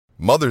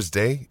Mother's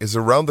Day is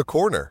around the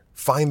corner.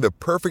 Find the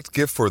perfect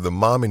gift for the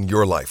mom in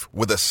your life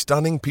with a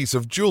stunning piece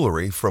of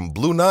jewelry from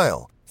Blue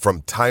Nile.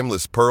 From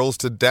timeless pearls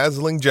to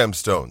dazzling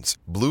gemstones,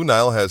 Blue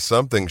Nile has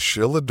something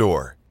she'll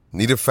adore.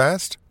 Need it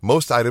fast?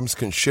 Most items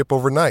can ship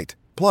overnight.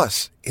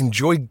 Plus,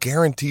 enjoy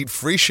guaranteed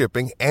free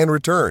shipping and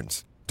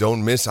returns.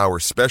 Don't miss our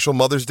special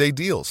Mother's Day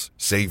deals.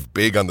 Save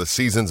big on the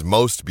season's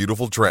most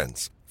beautiful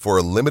trends. For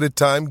a limited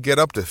time, get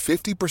up to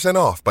 50%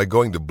 off by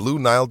going to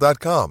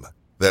BlueNile.com.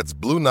 That's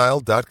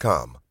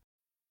BlueNile.com.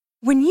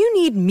 When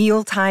you need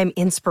mealtime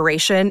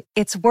inspiration,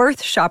 it's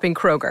worth shopping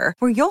Kroger,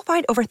 where you'll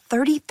find over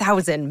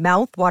 30,000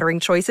 mouth-watering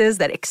choices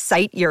that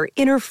excite your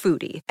inner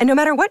foodie. And no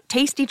matter what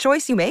tasty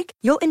choice you make,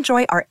 you'll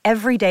enjoy our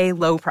everyday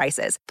low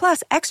prices,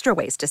 plus extra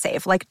ways to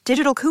save, like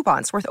digital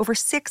coupons worth over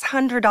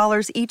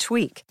 $600 each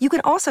week. You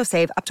can also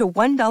save up to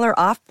 $1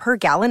 off per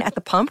gallon at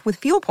the pump with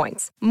fuel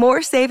points.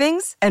 More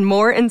savings and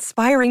more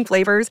inspiring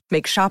flavors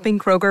make shopping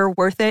Kroger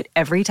worth it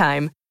every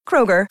time.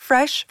 Kroger,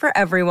 fresh for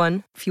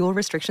everyone. Fuel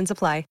restrictions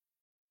apply.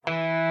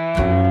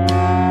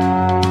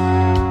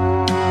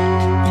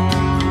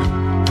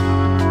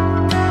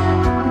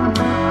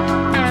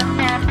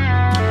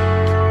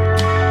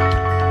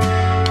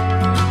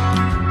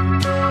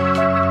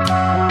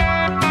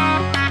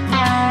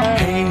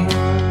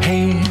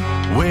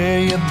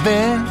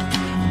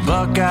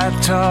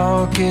 Buckeye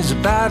Talk is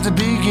about to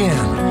begin.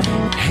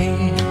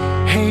 Hey,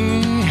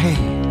 hey,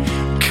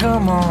 hey,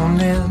 come on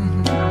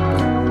in.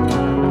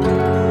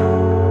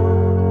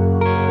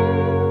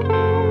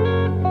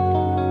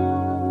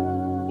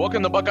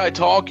 Welcome to Buckeye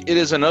Talk. It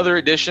is another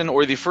edition,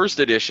 or the first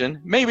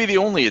edition, maybe the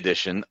only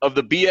edition, of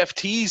the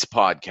BFTs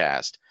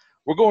podcast.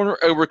 We're going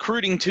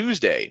Recruiting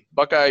Tuesday,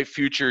 Buckeye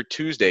Future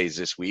Tuesdays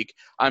this week.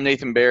 I'm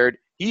Nathan Baird.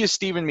 He is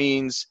Stephen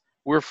Means.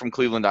 We're from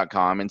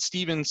Cleveland.com. And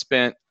Stephen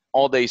spent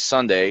all day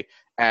Sunday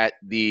at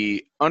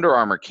the Under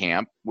Armour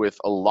camp with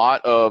a lot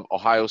of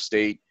Ohio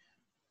State,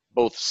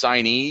 both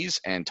signees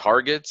and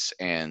targets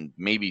and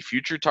maybe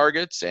future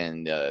targets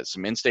and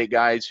some in-state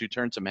guys who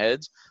turned some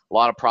heads, a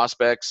lot of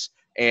prospects.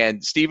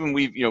 And Stephen,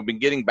 we've been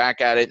getting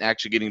back at it and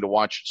actually getting to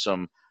watch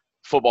some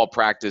football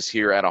practice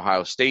here at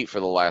Ohio State for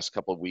the last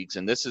couple of weeks.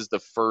 And this is the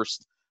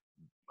first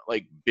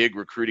big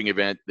recruiting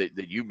event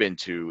that you've been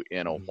to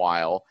in a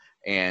while.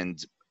 And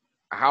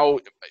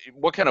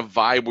what kind of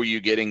vibe were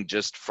you getting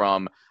just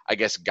from, I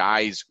guess,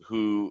 guys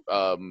who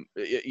a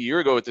year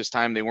ago at this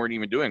time, they weren't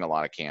even doing a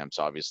lot of camps,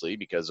 obviously,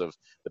 because of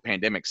the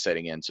pandemic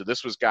setting in. So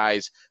this was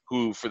guys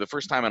who, for the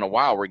first time in a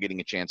while, were getting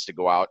a chance to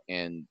go out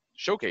and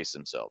showcase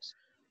themselves.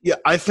 Yeah,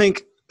 I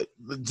think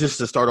just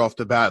to start off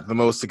the bat, the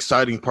most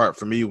exciting part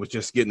for me was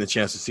just getting the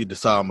chance to see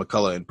Deshaun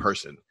McCullough in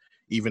person,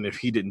 even if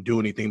he didn't do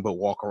anything but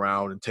walk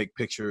around and take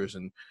pictures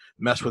and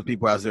mess with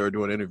people as they were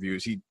doing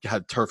interviews. He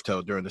had turf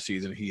toe during the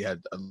season. He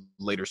had a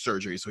later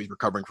surgery, so he's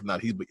recovering from that.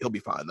 He'll be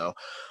fine, though.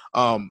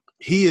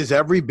 He is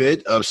every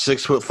bit of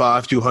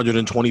 6'5",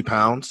 220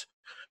 pounds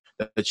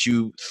that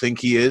you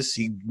think he is.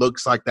 He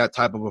looks like that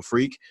type of a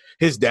freak.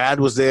 His dad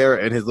was there,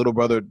 and his little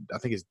brother, I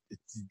think it's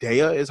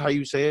Dea is how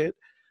you say it,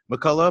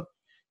 McCullough.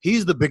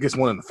 He's the biggest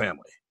one in the family.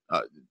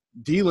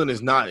 Dylan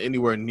is not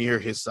anywhere near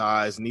his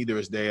size, neither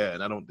is Dea,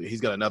 and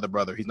he's got another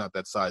brother. He's not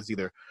that size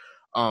either.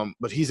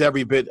 But he's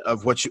every bit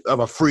of of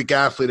a freak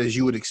athlete as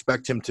you would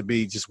expect him to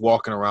be, just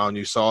walking around.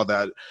 You saw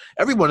that.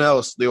 Everyone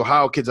else, the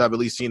Ohio kids I've at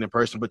least seen in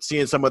person, but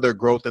seeing some of their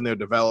growth and their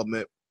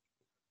development.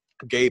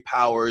 Gabe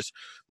Powers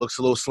looks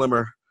a little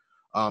slimmer.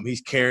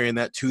 He's carrying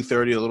that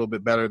 230 a little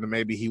bit better than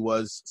maybe he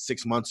was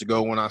 6 months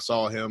ago when I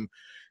saw him.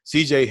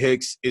 CJ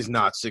Hicks is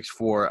not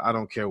 6'4". I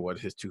don't care what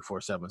his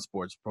 247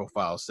 Sports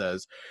profile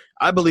says.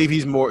 I believe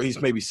he's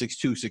maybe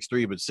 6'2",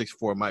 6'3", but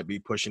 6'4" might be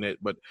pushing it.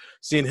 But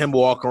seeing him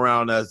walk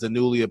around as the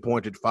newly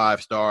appointed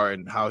 5-star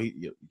and how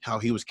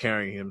he was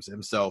carrying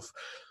himself,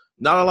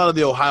 not a lot of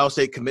the Ohio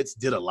State commits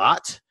did a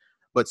lot,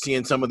 but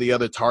seeing some of the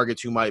other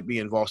targets who might be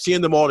involved,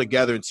 seeing them all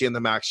together and seeing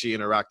them actually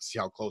interact to see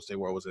how close they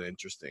were was an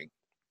interesting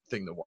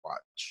thing to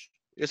watch.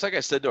 It's like I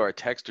said to our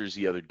texters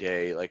the other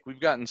day, we've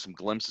gotten some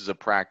glimpses of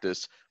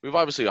practice. We've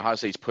obviously, Ohio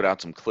State's put out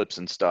some clips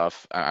and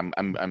stuff.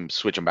 I'm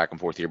switching back and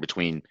forth here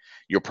between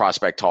your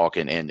prospect talk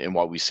and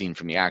what we've seen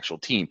from the actual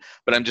team.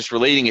 But I'm just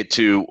relating it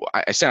to,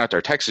 I sent out to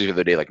our texters the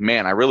other day,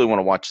 man, I really want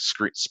to watch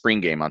the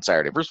spring game on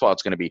Saturday. First of all,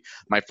 it's going to be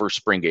my first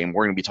spring game.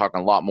 We're going to be talking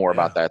a lot more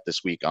about that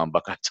this week on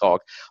Buckeye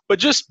Talk. But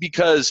just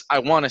because I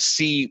want to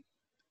see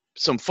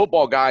some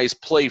football guys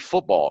play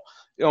football.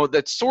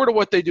 That's sort of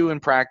what they do in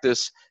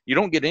practice. You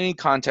don't get any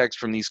context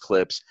from these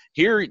clips.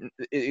 Here,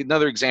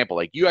 another example,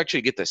 you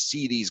actually get to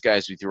see these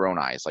guys with your own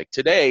eyes.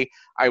 Today,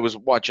 I was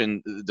watching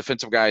the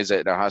defensive guys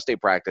at Ohio State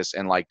practice,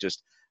 and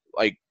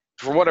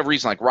for whatever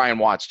reason, Ryan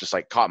Watts just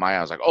caught my eye.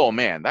 I was like, oh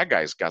man, that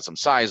guy's got some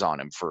size on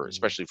him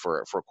especially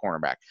for a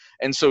cornerback.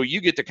 And so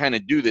you get to kind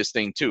of do this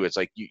thing too. It's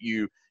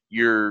you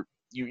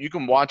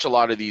can watch a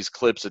lot of these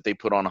clips that they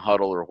put on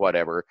Huddle or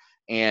whatever.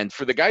 And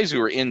for the guys who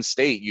are in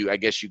state, I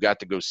guess you got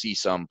to go see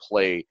some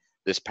play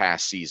this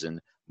past season.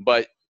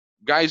 But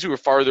guys who are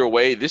farther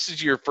away, this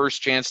is your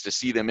first chance to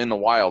see them in the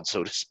wild,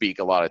 so to speak,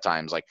 a lot of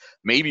times. Like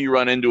maybe you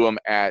run into them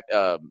at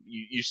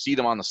you see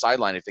them on the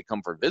sideline if they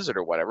come for a visit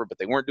or whatever, but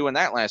they weren't doing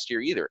that last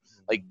year either.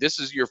 Like this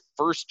is your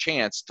first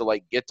chance to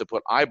like get to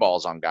put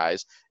eyeballs on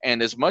guys.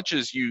 And as much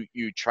as you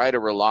try to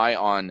rely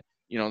on,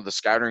 you know, the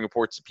scouting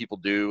reports that people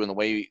do and the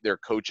way their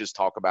coaches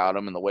talk about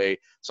them and the way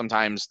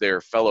sometimes their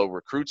fellow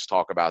recruits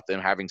talk about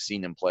them, having seen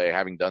them play,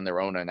 having done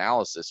their own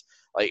analysis,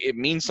 like it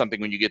means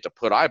something when you get to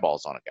put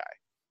eyeballs on a guy.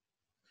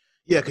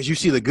 Yeah, because you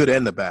see the good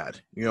and the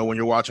bad. You know, when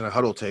you're watching a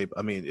huddle tape,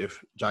 I mean,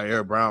 if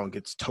Jair Brown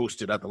gets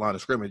toasted at the line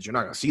of scrimmage, you're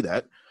not going to see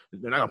that.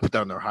 They're not going to put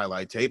that on their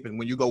highlight tape. And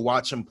when you go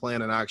watch him play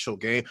in an actual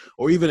game,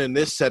 or even in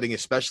this setting,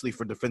 especially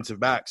for defensive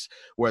backs,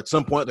 where at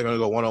some point they're going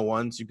to go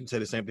one-on-ones, you can say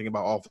the same thing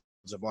about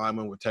offensive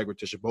linemen with Tegra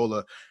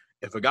Tishabola.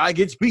 If a guy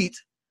gets beat,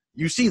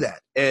 you see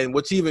that. And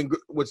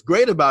what's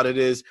great about it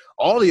is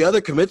all the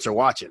other commits are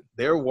watching.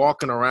 They're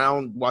walking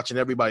around watching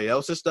everybody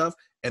else's stuff,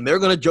 and they're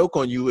going to joke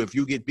on you if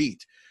you get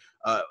beat.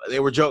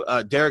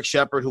 Derek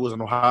Shepard, who was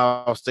an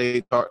Ohio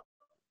State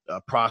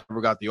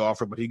prospect, got the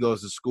offer, but he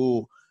goes to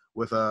school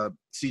with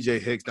C.J.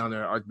 Hicks down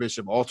there,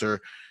 Archbishop Alter.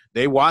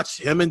 They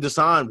watched him and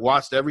Deshaun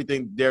watched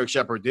everything Derek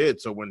Shepard did.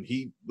 So when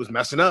he was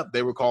messing up,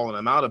 they were calling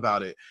him out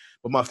about it.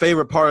 But my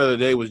favorite part of the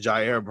day was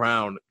Jair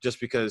Brown, just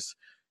because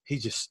he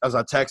just, as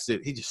I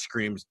texted, he just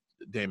screams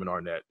Damon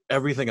Arnett.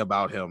 Everything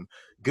about him,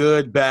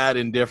 good, bad,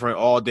 indifferent,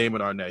 all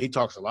Damon Arnett. He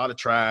talks a lot of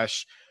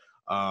trash.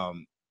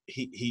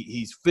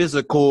 He's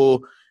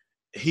physical.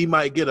 He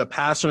might get a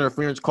pass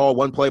interference call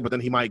one play, but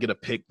then he might get a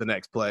pick the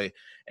next play.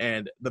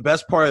 And the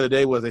best part of the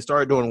day was they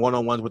started doing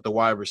one-on-ones with the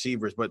wide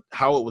receivers, but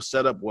how it was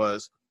set up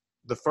was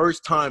the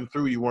first time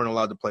through you weren't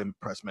allowed to play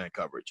press man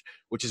coverage,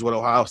 which is what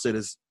Ohio State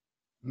has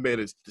made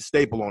a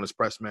staple on, is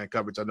press man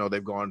coverage. I know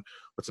they've gone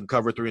with some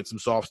cover three and some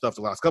soft stuff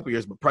the last couple of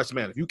years, but press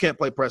man, if you can't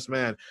play press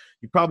man,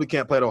 you probably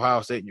can't play at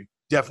Ohio State, and you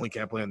definitely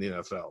can't play in the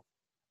NFL.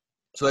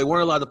 So they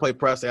weren't allowed to play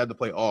press. They had to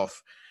play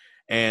off.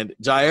 And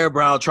Jair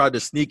Brown tried to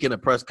sneak in a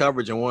press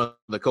coverage, and one of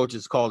the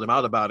coaches called him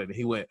out about it. And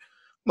he went,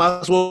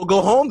 might as well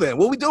go home then.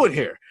 What are we doing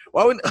here?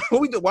 Why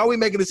are we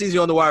making this easy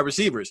on the wide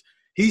receivers?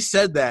 He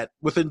said that.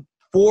 Within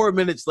 4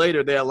 minutes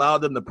later, they allowed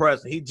them to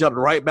press, and he jumped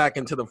right back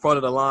into the front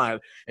of the line.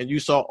 And you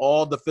saw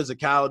all the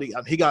physicality.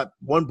 He got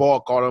one ball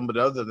caught him, but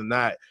other than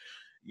that,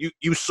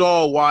 you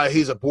saw why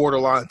he's a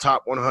borderline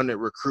top 100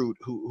 recruit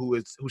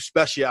whose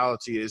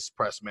speciality is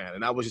press man.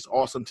 And that was just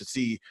awesome to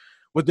see.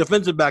 With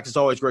defensive backs, it's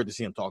always great to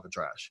see him talking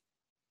trash.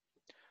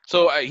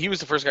 So he was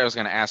the first guy I was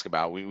going to ask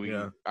about.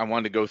 I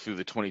wanted to go through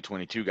the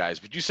 2022 guys,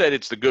 but you said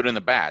it's the good and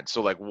the bad.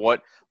 So like,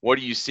 what are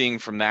you seeing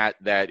from that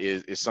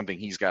is something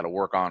he's got to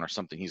work on or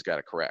something he's got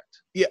to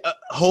correct? Yeah,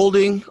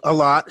 holding a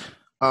lot.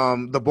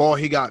 The ball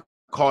he got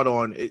caught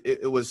on,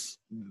 it was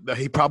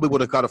he probably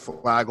would have got a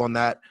flag on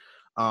that.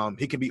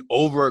 He can be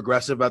over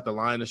aggressive at the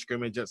line of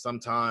scrimmage at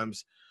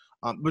sometimes,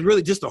 but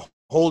really just the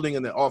holding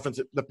and the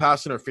offensive, the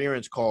pass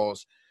interference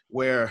calls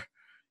where.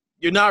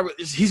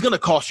 He's going to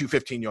cost you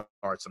 15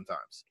 yards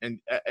sometimes. And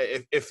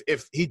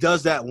if he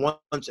does that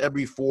once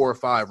every 4 or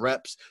 5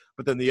 reps,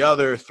 but then the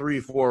other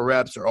 3-4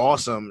 reps are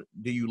awesome,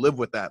 do you live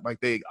with that? Like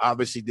they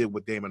obviously did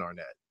with Damon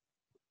Arnett.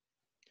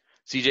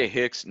 C.J.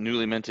 Hicks,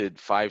 newly minted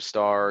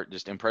 5-star,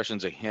 just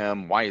impressions of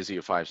him. Why is he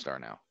a 5-star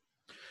now?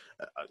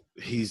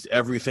 He's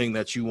everything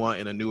that you want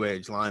in a new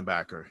age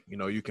linebacker. You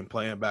know, you can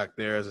play him back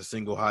there as a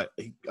single high.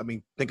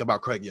 Think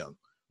about Craig Young.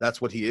 That's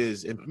what he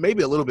is, and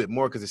maybe a little bit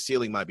more because his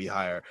ceiling might be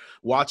higher.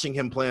 Watching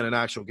him play in an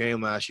actual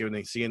game last year and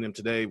then seeing him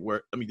today,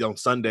 on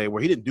Sunday,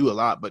 where he didn't do a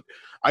lot, but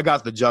I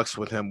got the juxt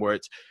with him where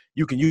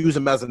you can use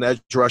him as an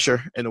edge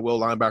rusher in a will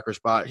linebacker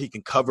spot. He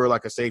can cover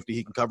like a safety.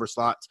 He can cover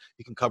slots.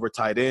 He can cover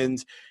tight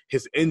ends.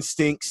 His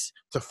instincts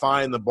to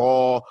find the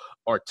ball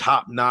are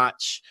top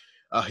notch.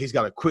 He's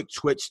got a quick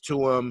twitch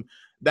to him.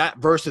 That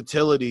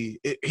versatility,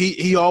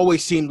 he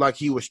always seemed like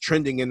he was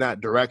trending in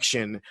that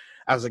direction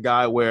as a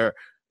guy where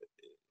 –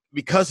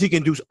 because he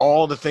can do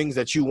all the things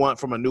that you want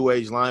from a new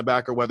age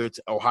linebacker, whether it's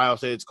Ohio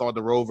State, it's called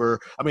the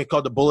Rover.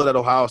 Called the Bullet at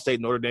Ohio State.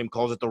 Notre Dame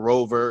calls it the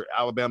Rover.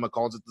 Alabama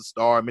calls it the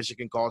Star.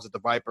 Michigan calls it the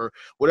Viper.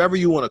 Whatever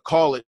you want to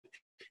call it,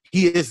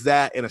 he is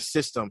that in a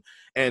system.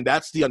 And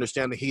that's the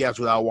understanding he has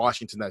with Al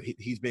Washington, that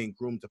he's being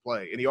groomed to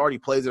play. And he already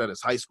plays it at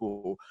his high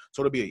school,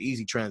 so it'll be an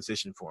easy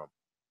transition for him.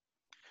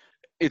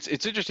 It's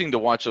interesting to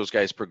watch those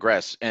guys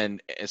progress,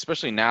 and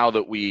especially now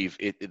that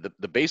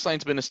the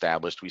baseline's been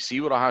established. We see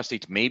what Ohio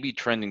State's maybe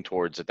trending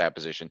towards at that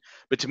position.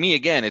 But to me,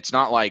 again, it's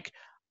not like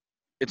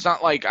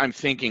I'm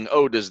thinking,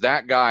 oh, does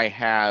that guy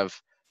have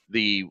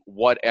the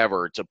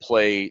whatever to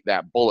play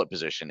that bullet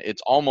position?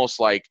 It's almost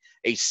like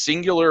a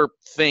singular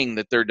thing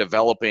that they're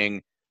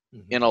developing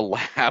in a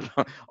lab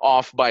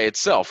off by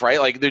itself, right?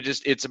 Like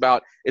it's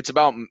about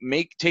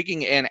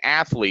taking an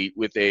athlete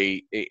with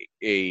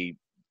a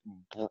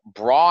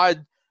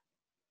broad,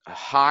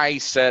 high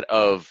set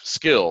of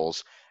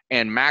skills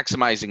and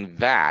maximizing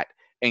that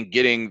and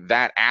getting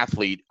that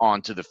athlete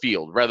onto the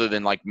field rather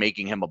than like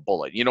making him a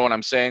bullet. You know what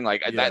I'm saying?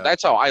 Like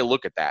that's how I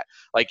look at that.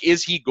 Like,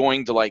 is he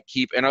going to like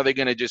keep, and are they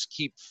going to just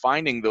keep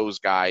finding those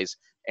guys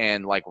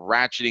and like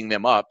ratcheting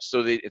them up.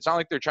 So that it's not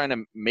like they're trying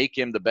to make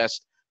him the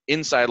best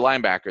inside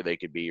linebacker they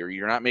could be, or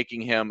you're not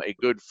making him a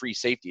good free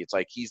safety. It's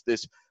like he's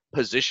this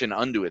position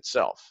unto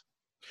itself.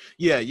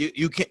 Yeah,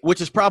 you can't,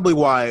 which is probably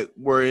why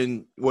we're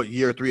in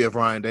year 3 of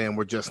Ryan Day and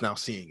we're just now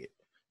seeing it,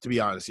 to be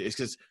honest. It's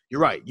because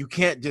you're right. You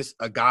can't just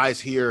a guy's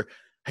here,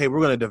 hey, we're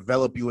going to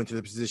develop you into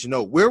the position.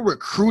 No, we're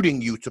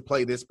recruiting you to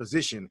play this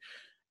position.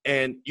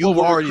 And you've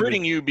already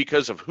recruiting you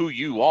because of who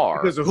you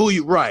are. Because of who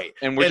you, right.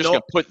 And we're just going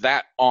to put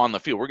that on the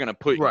field. We're going to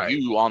put right.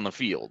 you on the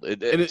field.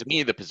 To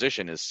me, the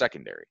position is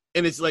secondary.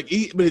 And it's like,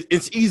 but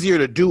it's easier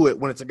to do it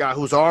when it's a guy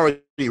who's already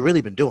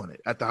really been doing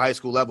it at the high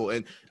school level.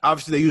 And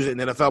obviously they use it in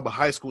the NFL, but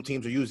high school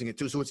teams are using it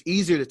too. So it's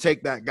easier to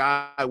take that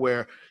guy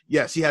where,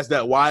 yes, he has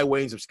that wide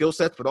range of skill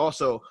sets, but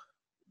also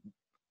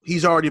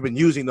he's already been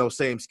using those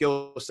same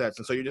skill sets.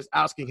 And so you're just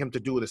asking him to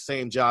do the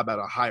same job at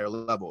a higher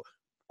level.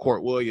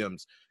 Court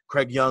Williams,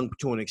 Craig Young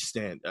to an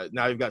extent.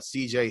 Now you've got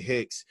C.J.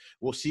 Hicks.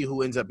 We'll see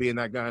who ends up being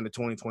that guy in the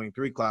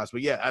 2023 class.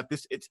 But, yeah,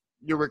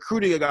 you're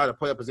recruiting a guy to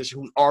play a position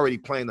who's already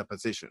playing the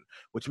position,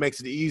 which makes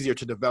it easier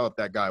to develop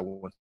that guy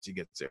once he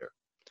gets there.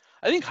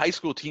 I think high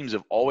school teams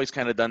have always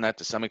kind of done that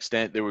to some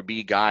extent. There would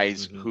be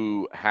guys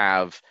who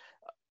have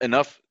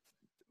enough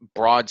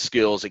broad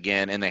skills,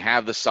 again, and they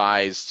have the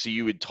size. So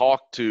you would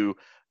talk to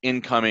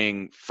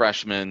incoming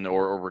freshmen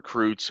or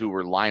recruits who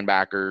were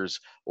linebackers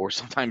or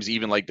sometimes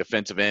even like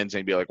defensive ends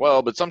and be like,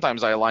 well, but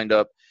sometimes I lined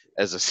up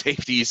as a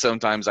safety.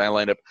 Sometimes I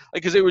lined up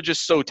because they were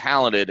just so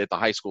talented at the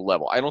high school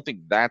level. I don't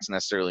think that's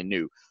necessarily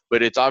new,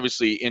 but it's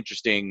obviously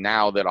interesting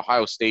now that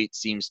Ohio State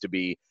seems to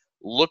be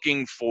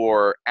looking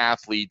for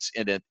athletes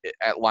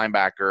at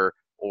linebacker,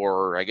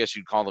 or I guess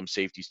you'd call them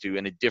safeties too,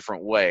 in a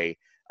different way.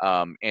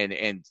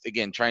 And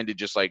again, trying to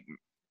just like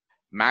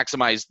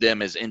maximize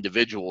them as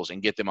individuals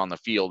and get them on the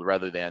field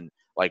rather than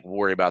like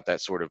worry about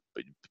that sort of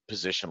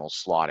positional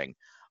slotting.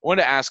 I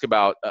wanted to ask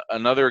about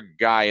another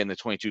guy in the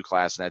 22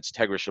 class, and that's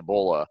Tegra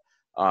Shabola.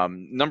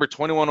 Number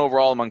 21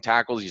 overall among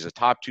tackles. He's a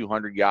top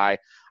 200 guy.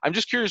 I'm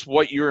just curious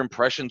what your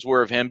impressions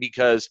were of him,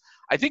 because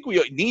I think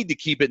we need to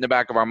keep it in the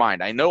back of our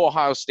mind. I know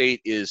Ohio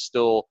State is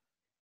still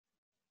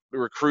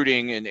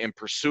recruiting and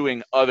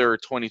pursuing other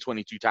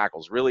 2022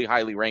 tackles, really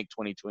highly ranked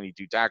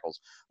 2022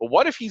 tackles. But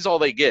what if he's all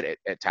they get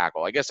at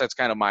tackle? I guess that's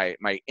kind of my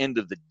end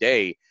of the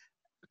day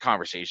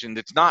conversation.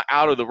 It's not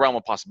out of the realm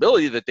of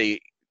possibility that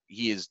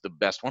he is the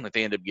best one that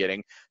they end up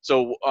getting.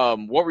 So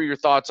what were your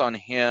thoughts on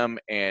him,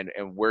 and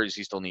where does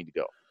he still need to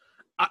go?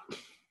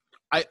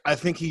 I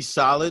think he's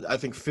solid. I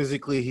think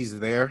physically he's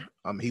there.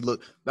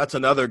 That's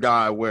another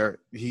guy where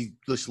he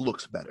just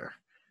looks better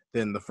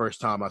than the first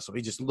time I saw him.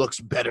 He just looks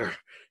better.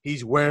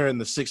 He's wearing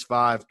the 6'5",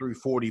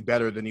 340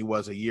 better than he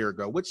was a year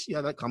ago, which, yeah,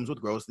 that comes with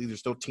growth. These are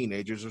still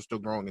teenagers. They're still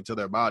growing into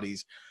their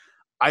bodies.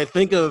 I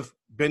think of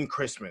Ben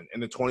Christman in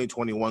the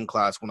 2021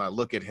 class when I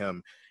look at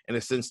him in the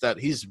sense that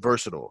he's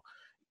versatile.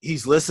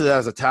 He's listed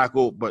as a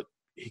tackle, but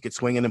he could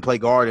swing in and play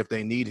guard if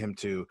they need him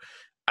to.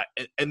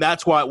 And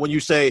that's why when you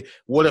say,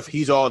 what if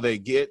he's all they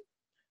get,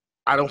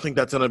 I don't think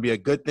that's going to be a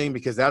good thing,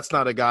 because that's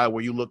not a guy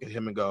where you look at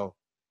him and go,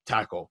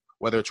 tackle,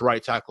 whether it's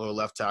right tackle or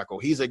left tackle.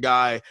 He's a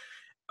guy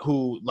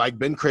who, like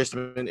Ben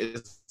Christman,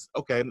 is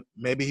okay.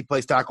 Maybe he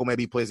plays tackle,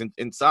 maybe he plays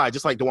inside.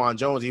 Just like DeJuan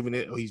Jones, even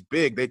though he's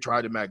big, they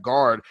tried him at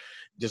guard.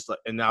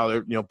 And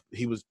now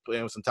he was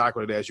playing with some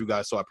tackle today, as you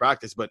guys saw at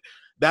practice. But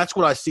that's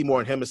what I see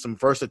more in him, is some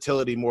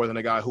versatility more than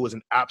a guy who is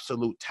an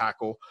absolute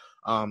tackle.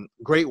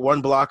 Great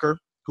run blocker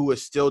who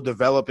is still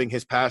developing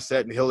his pass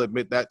set, and he'll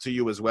admit that to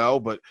you as well.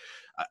 But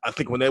I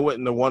think when they went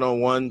in the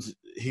one-on-ones,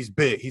 he's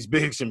big. He's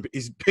big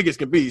as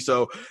can be.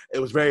 So it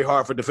was very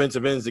hard for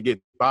defensive ends to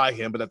get by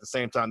him. But at the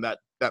same time, that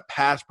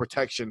pass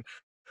protection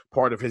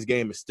part of his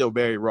game is still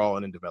very raw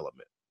and in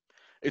development.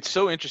 It's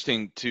so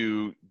interesting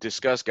to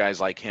discuss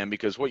guys like him,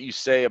 because what you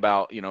say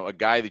about, a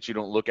guy that you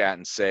don't look at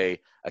and say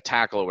a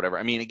tackle or whatever.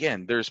 I mean,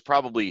 again, there's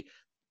probably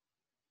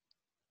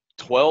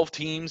 12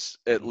 teams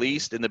at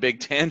least in the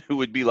Big Ten who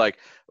would be like,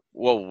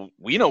 well,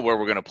 we know where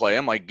we're going to play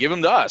him. Like, give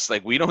him to us.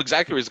 Like, we know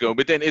exactly where he's going.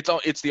 But then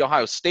it's the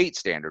Ohio State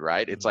standard,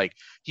 right? It's like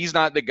he's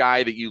not the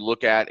guy that you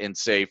look at and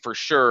say, for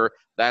sure,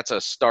 that's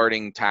a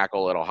starting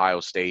tackle at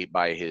Ohio State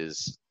by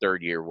his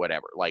third year,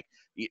 whatever. Like,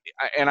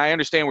 and I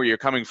understand where you're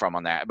coming from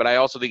on that, but I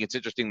also think it's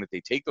interesting that they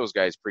take those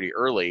guys pretty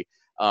early.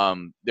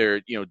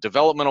 They're,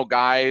 developmental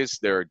guys,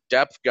 they're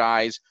depth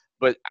guys,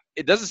 but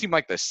it doesn't seem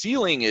like the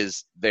ceiling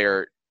is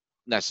there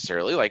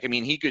necessarily. Like, I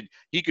mean, he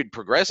could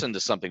progress into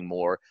something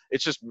more.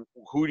 It's just,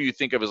 who do you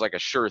think of as like a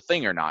sure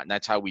thing or not? And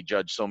that's how we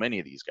judge so many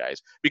of these guys,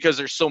 because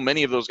there's so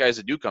many of those guys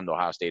that do come to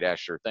Ohio State as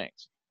sure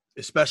things.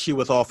 Especially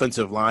with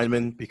offensive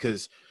linemen,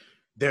 because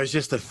there's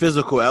just a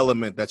physical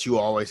element that you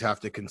always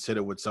have to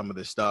consider with some of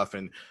this stuff.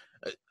 And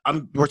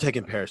we're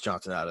taking Paris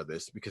Johnson out of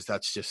this because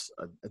that's just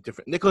a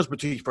different. Nicholas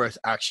Petit-Frere is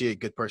actually a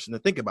good person to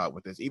think about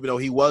with this, even though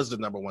he was the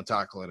number one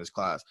tackle in his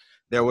class.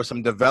 There was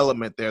some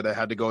development there that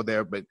had to go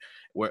there, but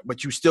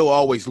you still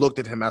always looked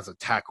at him as a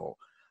tackle.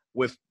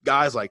 With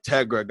guys like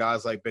Tegra,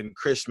 guys like Ben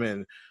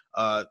Christman,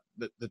 the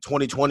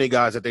 2020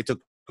 guys that they took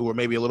who were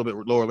maybe a little bit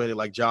lower rated,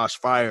 like Josh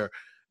Fire,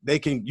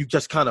 you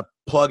just kind of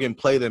plug and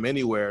play them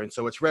anywhere. And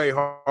so it's very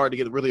hard to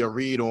get really a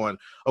read on,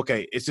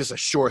 okay, is this a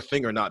sure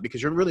thing or not?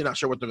 Because you're really not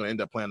sure what they're going to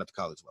end up playing at the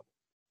college level.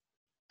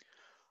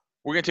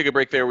 We're going to take a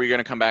break there. We're going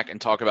to come back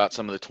and talk about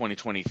some of the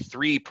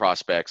 2023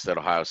 prospects that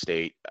Ohio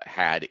State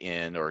had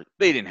in, or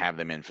they didn't have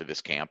them in for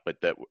this camp, but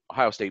the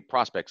Ohio State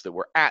prospects that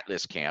were at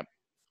this camp.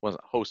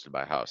 Wasn't hosted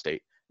by Ohio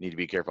State. Need to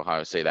be careful how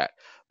I say that.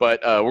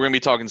 But we're going to be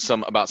talking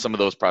about some of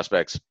those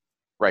prospects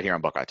right here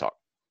on Buckeye Talk.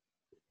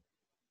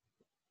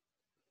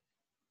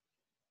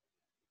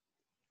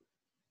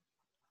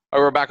 All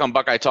right, we're back on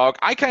Buckeye Talk.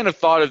 I kind of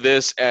thought of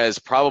this as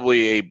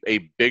probably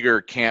a bigger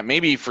camp.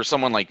 Maybe for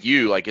someone like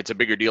you, like it's a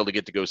bigger deal to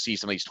get to go see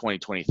some of these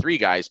 2023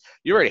 guys.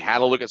 You already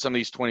had a look at some of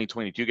these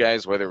 2022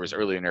 guys, whether it was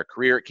early in their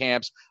career at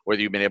camps, whether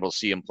you've been able to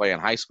see them play in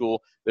high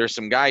school. There's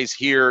some guys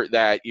here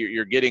that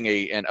you're getting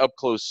an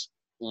up-close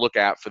look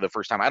at for the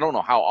first time. I don't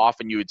know how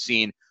often you had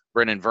seen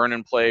Brennan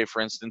Vernon play,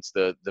 for instance,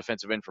 the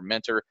defensive end from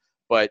Mentor,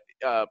 but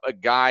a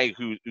guy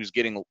who's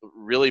getting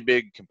really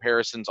big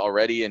comparisons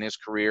already in his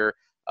career.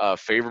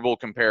 Favorable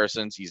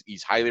comparisons.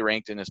 He's highly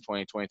ranked in his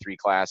 2023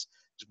 class.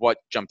 What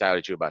jumped out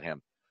at you about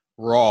him?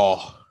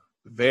 Raw.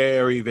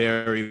 Very,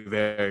 very,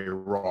 very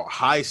raw.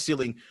 High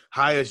ceiling,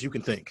 high as you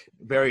can think.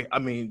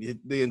 The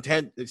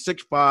intent is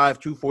 6'5",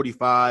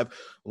 245,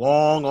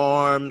 long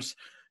arms.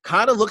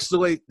 Kind of looks the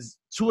way,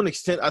 to an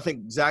extent, I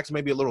think Zach's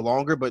maybe a little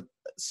longer, but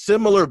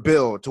similar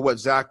build to what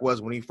Zach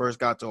was when he first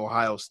got to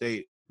Ohio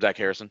State. Zach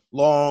Harrison?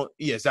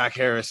 Zach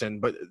Harrison,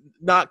 but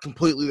not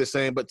completely the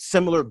same, but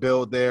similar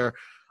build there.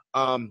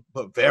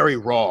 But very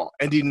raw,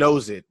 and he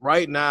knows it.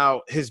 Right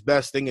now, his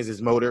best thing is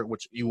his motor,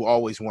 which you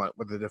always want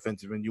with a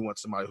defensive end. You want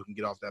somebody who can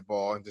get off that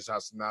ball and just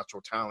has some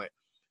natural talent.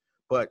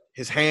 But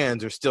his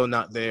hands are still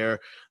not there.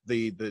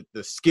 The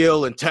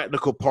skill and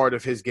technical part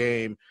of his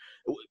game,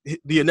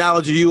 the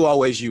analogy you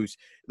always use,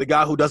 the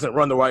guy who doesn't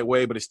run the right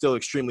way but is still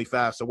extremely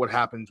fast. So what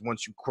happens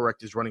once you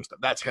correct his running stuff?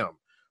 That's him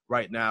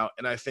right now.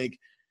 And I think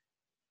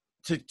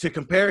to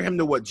compare him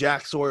to what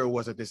Jack Sawyer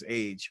was at this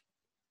age,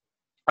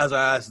 as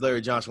I asked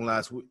Larry Johnson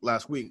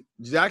last week,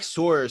 Jack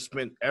Sawyer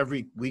spent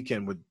every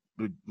weekend with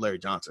Larry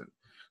Johnson.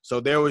 So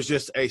there was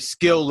just a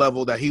skill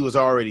level that he was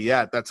already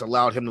at that's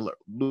allowed him to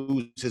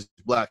lose his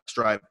black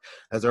stripe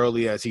as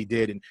early as he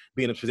did and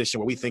be in a position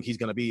where we think he's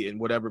going to be in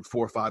whatever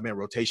 4 or 5 man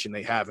rotation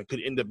they have and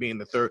could end up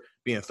being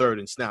third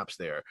in snaps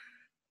there.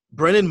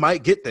 Brennan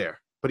might get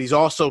there, but he's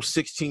also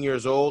 16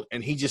 years old,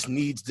 and he just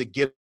needs to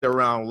get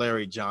around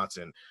Larry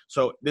Johnson.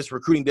 So this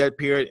recruiting dead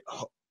period –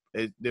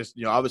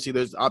 obviously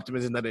there's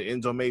optimism that it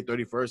ends on May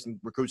 31st and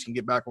recruits can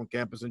get back on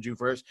campus on June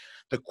 1st.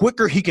 The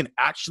quicker he can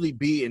actually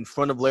be in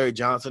front of Larry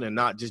Johnson and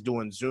not just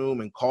doing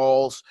Zoom and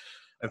calls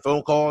and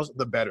phone calls,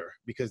 the better,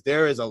 because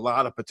there is a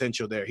lot of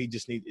potential there.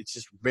 It's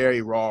just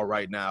very raw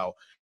right now.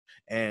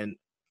 And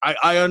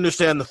I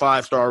understand the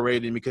 5-star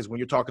rating, because when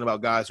you're talking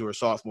about guys who are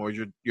sophomores,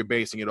 you're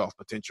basing it off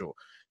potential.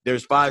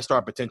 There's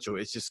 5-star potential.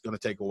 It's just going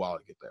to take a while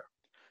to get there.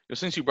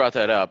 Since you brought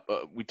that up,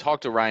 we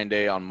talked to Ryan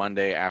Day on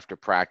Monday after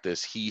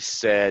practice. He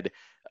said,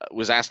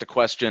 was asked a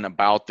question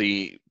about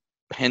the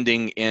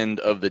pending end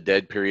of the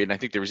dead period. And I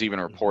think there was even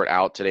a report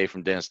out today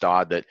from Dennis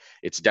Dodd that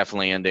it's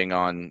definitely ending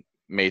on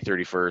May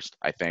 31st,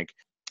 I think.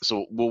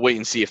 So we'll wait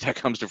and see if that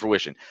comes to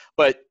fruition.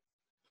 But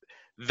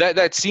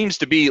that seems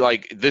to be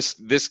like this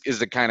is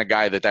the kind of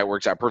guy that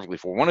works out perfectly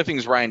for. One of the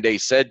things Ryan Day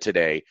said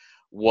today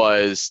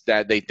was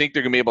that they think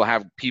they're going to be able to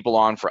have people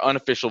on for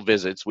unofficial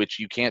visits, which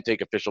you can't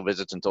take official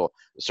visits until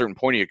a certain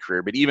point of your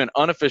career. But even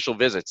unofficial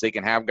visits, they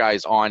can have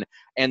guys on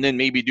and then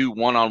maybe do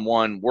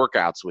one-on-one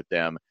workouts with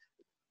them.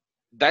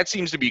 That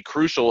seems to be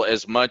crucial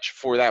as much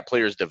for that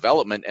player's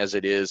development as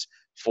it is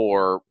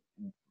for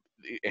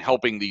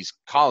helping these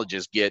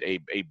colleges get a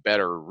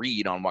better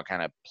read on what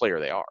kind of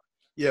player they are.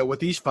 Yeah, with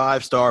these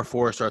 5-star,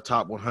 4-star,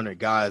 top 100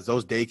 guys,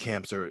 those day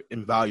camps are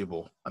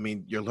invaluable. I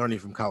mean, you're learning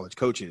from college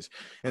coaches,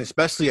 and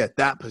especially at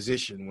that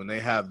position when they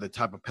have the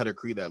type of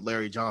pedigree that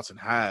Larry Johnson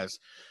has.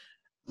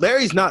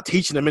 Larry's not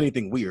teaching them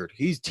anything weird.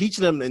 He's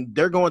teaching them, and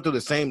they're going through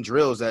the same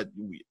drills that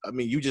 –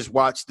 you just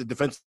watched the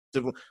defensive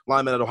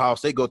linemen at Ohio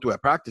State go through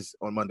at practice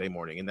on Monday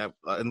morning and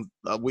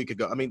a week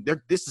ago. I mean,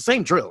 it's the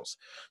same drills.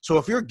 So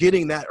if you're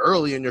getting that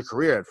early in your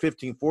career at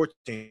 15,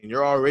 14,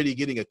 you're already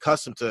getting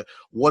accustomed to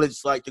what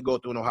it's like to go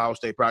through an Ohio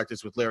State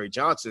practice with Larry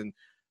Johnson.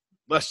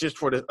 Let's just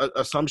for the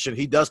assumption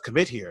he does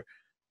commit here.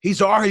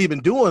 He's already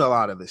been doing a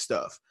lot of this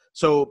stuff.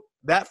 So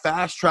that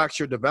fast-tracks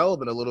your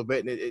development a little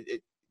bit, and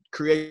it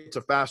creates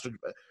a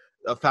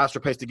faster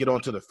pace to get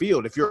onto the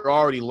field. If you're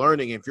already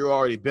learning, if you're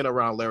already been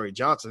around Larry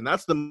Johnson,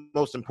 that's the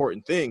most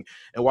important thing,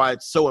 and why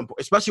it's so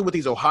important, especially with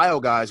these Ohio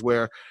guys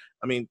where,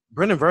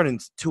 Brennan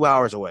Vernon's 2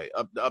 hours away,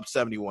 up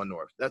 71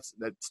 North. That's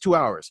 2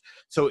 hours.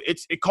 So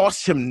it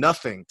costs him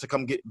nothing to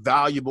come get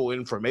valuable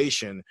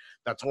information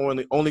that's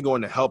only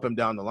going to help him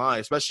down the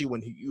line, especially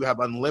when you have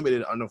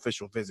unlimited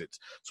unofficial visits.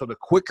 So the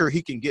quicker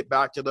he can get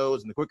back to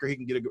those and the quicker he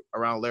can get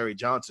around Larry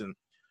Johnson,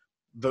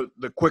 the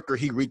quicker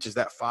he reaches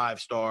that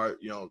 5-star,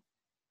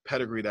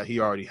 pedigree that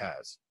he already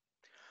has.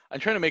 I'm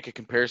trying to make a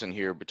comparison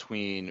here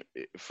between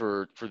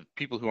for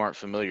people who aren't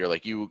familiar.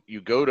 Like you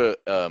go to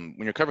when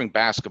you're covering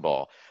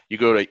basketball, you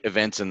go to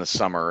events in the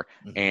summer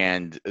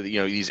and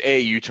these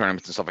AAU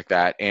tournaments and stuff like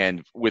that.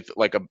 And with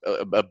like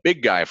a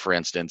big guy, for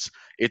instance,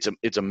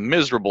 it's a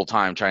miserable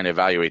time trying to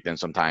evaluate them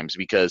sometimes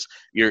because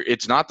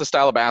it's not the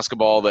style of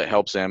basketball that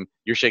helps him.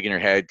 You're shaking your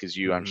head because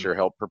I'm sure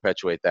helped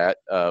perpetuate that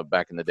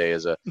back in the day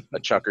as a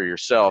chucker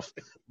yourself.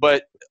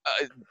 But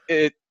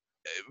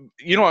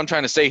you know what I'm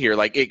trying to say here?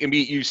 Like it can be,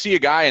 you see a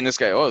guy and this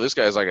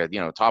guy's like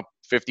a top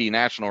 50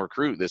 national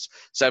recruit. This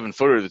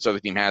 7-footer this other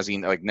team has, he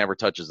like never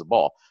touches the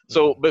ball.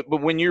 So, but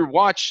when you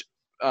watch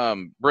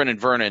Brennan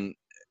Vernon,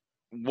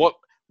 what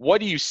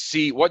do you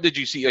see? What did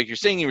you see? Like you're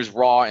saying he was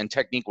raw and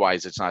technique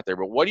wise, it's not there.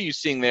 But what are you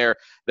seeing there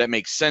that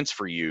makes sense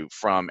for you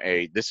from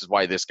this is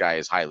why this guy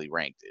is highly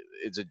ranked?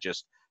 Is it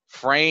just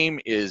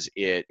frame? Is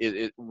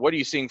it what are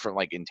you seeing from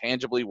like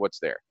intangibly? What's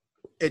there?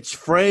 It's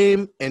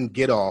frame and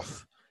get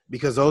off.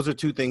 Because those are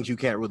two things you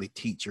can't really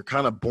teach. You're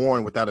kind of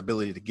born with that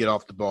ability to get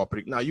off the ball.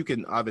 Now, you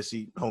can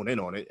obviously hone in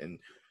on it and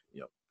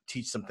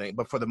teach something.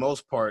 But for the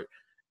most part,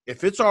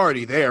 if it's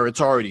already there, it's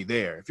already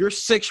there. If you're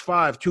 6'5",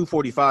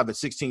 245 at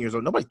 16 years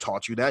old, nobody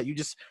taught you that. You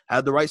just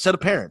had the right set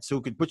of parents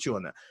who could put you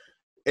on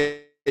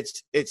that.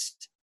 It's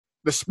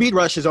the speed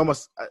rush is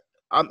almost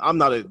I'm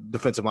not a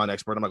defensive line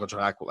expert. I'm not going to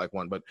try to act like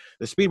one. But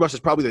the speed rush is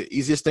probably the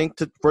easiest thing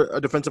for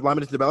a defensive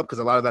lineman to develop because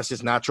a lot of that's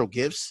just natural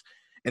gifts.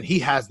 And he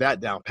has that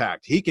down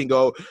packed. He can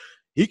go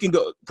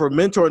for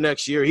mentor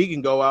next year. He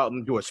can go out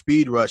and do a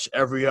speed rush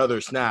every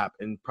other snap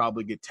and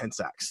probably get 10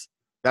 sacks.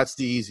 That's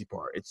the easy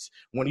part. It's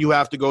when you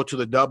have to go to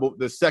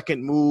the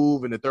second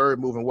move and the third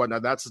move and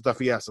whatnot. That's the stuff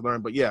he has to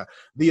learn. But yeah,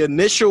 the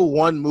initial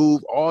one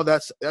move, all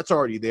that's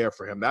already there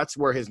for him. That's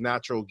where his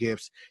natural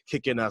gifts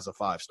kick in as a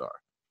 5-star.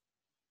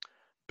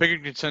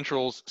 Pickerington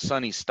Central's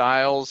Sonny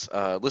Styles,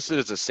 listed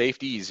as a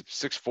safety. He's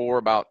 6'4",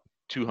 about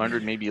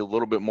 200, maybe a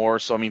little bit more.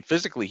 So I mean,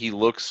 physically he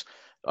looks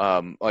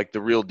like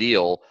the real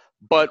deal,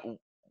 but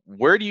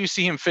where do you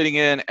see him fitting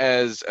in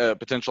as a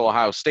potential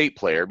Ohio State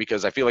player?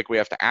 Because I feel like we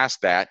have to ask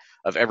that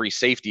of every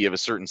safety of a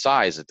certain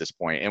size at this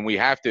point. And we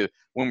have to,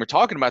 when we're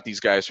talking about these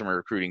guys from a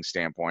recruiting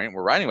standpoint,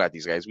 we're writing about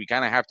these guys, we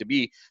kind of have to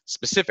be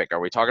specific. Are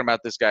we talking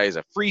about this guy as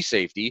a free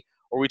safety?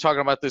 Or are we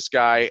talking about this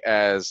guy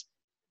as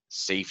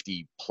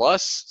safety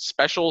plus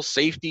special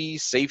safety,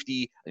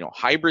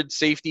 hybrid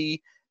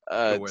safety?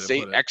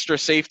 Extra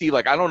safety,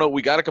 like I don't know,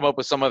 we got to come up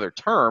with some other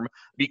term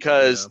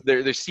because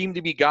there seem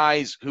to be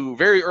guys who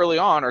very early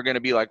on are going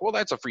to be like, well,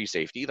 that's a free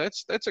safety,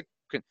 that's a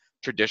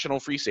traditional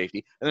free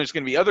safety, and there's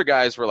going to be other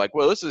guys who are like,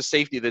 well, this is a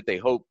safety that they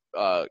hope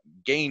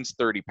gains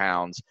 30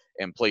 pounds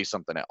and plays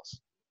something else.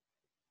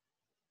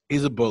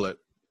 He's a bullet.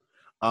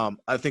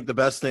 I think the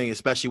best thing,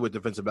 especially with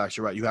defensive backs,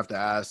 you're right, you have to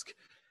ask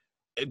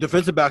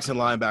defensive backs and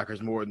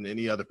linebackers more than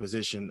any other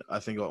position. I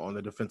think on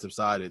the defensive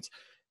side, it's,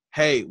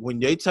 hey, when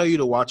they tell you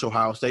to watch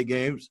Ohio State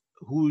games,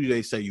 who do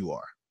they say you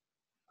are?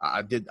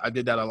 I did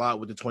that a lot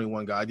with the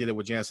 21 guy. I did it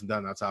with Jansen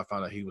Dunn. That's how I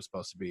found out he was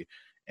supposed to be.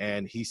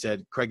 And he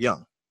said, Craig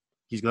Young.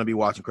 He's going to be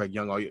watching Craig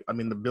Young all year. I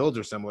mean, the builds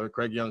are similar.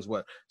 Craig Young's,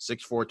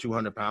 6'4",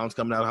 200 pounds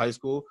coming out of high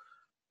school.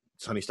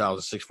 Sonny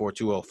Styles is 6'4",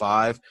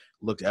 205.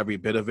 Looked every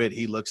bit of it.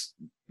 He looks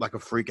like a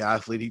freak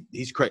athlete.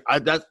 He's crazy.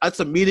 That's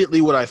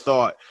immediately what I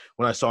thought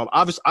when I saw him.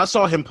 Obviously, I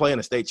saw him play in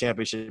a state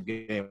championship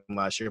game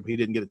last year, but he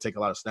didn't get to take a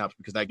lot of snaps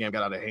because that game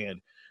got out of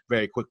hand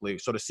very quickly.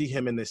 So to see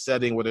him in this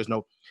setting where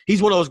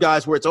he's one of those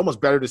guys where it's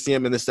almost better to see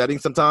him in this setting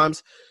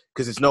sometimes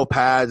because it's no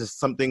pads, it's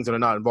some things that are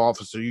not involved.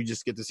 So you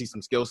just get to see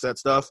some skill set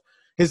stuff.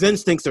 His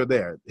instincts are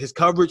there. His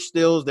coverage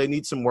skills, they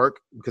need some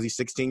work because he's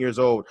 16 years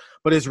old,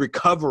 but his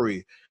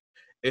recovery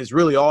is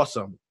really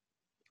awesome.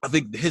 I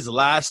think his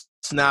last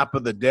snap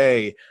of the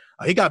day,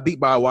 he got beat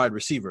by a wide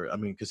receiver. I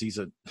mean, because he's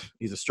a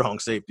strong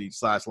safety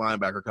 /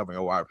 linebacker covering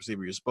a wide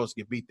receiver. You're supposed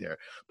to get beat there.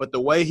 But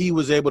the way he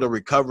was able to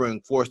recover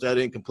and force that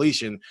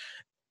incompletion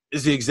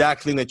is the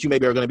exact thing that you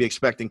maybe are going to be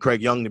expecting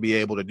Craig Young to be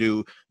able to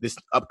do this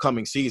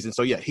upcoming season.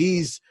 So, yeah, he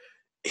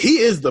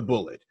is the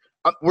bullet.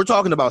 We're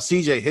talking about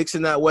C.J. Hicks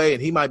in that way,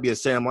 and he might be a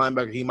Sam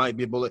linebacker. He might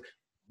be a bullet.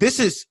 This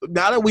is –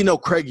 now that we know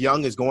Craig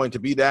Young is going to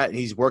be that and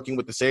he's working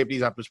with the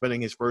safeties after spending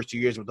his first 2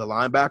 years with the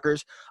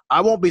linebackers,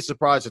 I won't be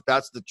surprised if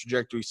that's the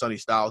trajectory Sonny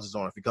Styles is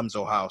on if he comes to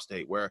Ohio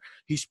State, where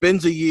he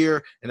spends a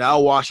year in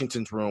Al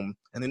Washington's room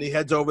and then he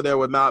heads over there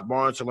with Matt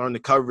Barnes to learn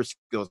the coverage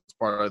skills as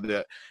part of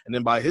that. And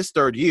then by his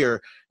third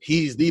year,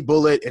 he's the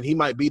bullet and he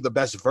might be the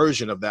best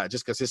version of that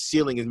just because his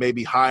ceiling is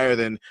maybe higher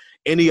than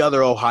any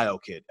other Ohio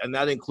kid. And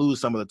that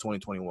includes some of the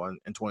 2021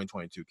 and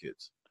 2022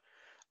 kids.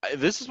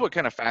 This is what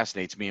kind of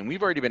fascinates me, and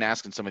we've already been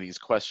asking some of these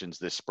questions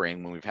this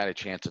spring when we've had a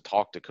chance to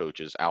talk to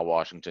coaches, Al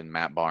Washington,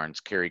 Matt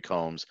Barnes, Kerry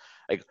Combs.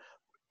 Like,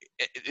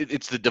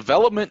 it's the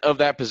development of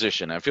that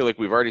position. I feel like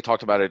we've already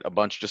talked about it a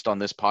bunch just on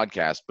this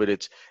podcast, but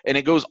it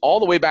goes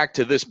all the way back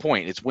to this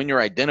point. It's when you're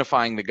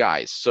identifying the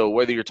guys. So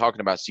whether you're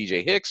talking about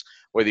C.J. Hicks,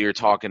 whether you're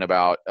talking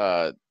about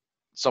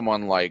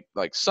someone like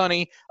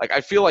Sonny, like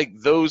I feel like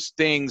those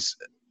things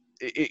 –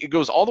 it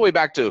goes all the way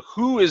back to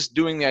who is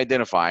doing the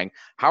identifying.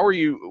 How are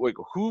you, like,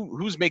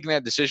 who's making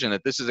that decision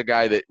that this is a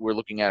guy that we're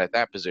looking at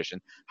that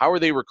position? How are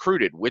they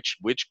recruited? Which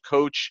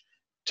coach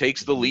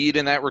takes the lead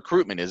in that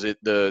recruitment? Is it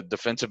the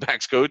defensive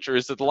backs coach or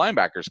is it the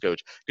linebackers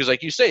coach? Because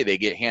like you say, they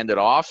get handed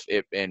off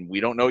and we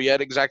don't know yet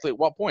exactly at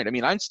what point. I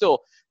mean,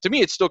 to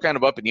me, it's still kind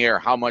of up in the air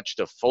how much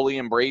to fully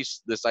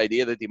embrace this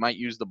idea that they might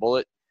use the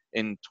bullet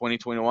in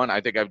 2021.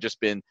 I think I've just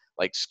been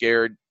like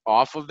scared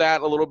off of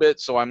that a little bit.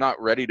 So I'm not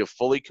ready to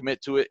fully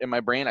commit to it in my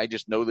brain. I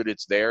just know that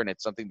it's there and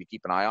it's something to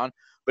keep an eye on,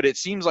 but it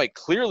seems like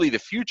clearly the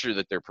future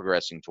that they're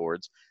progressing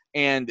towards.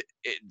 And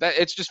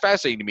it's just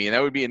fascinating to me. And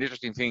that would be an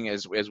interesting thing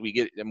as we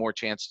get more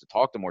chance to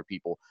talk to more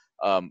people,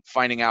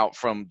 finding out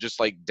from just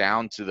like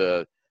down to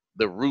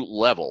the root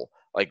level.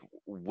 Like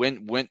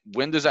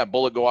when does that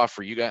bullet go off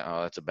for you guys?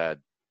 Oh, that's a bad,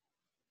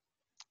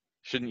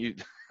 shouldn't you?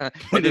 I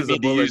didn't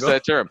mean to use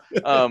that term.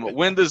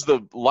 When does the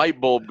light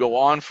bulb go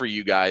on for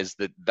you guys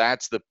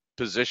that's the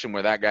position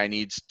where that guy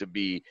needs to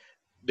be,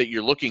 that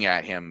you're looking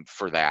at him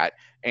for that?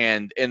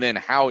 And then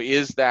how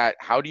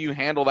do you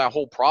handle that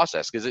whole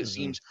process? Because it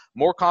seems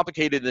more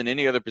complicated than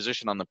any other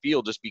position on the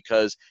field, just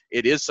because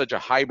it is such a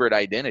hybrid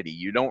identity.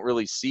 You don't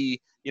really see,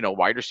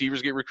 wide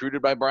receivers get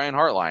recruited by Brian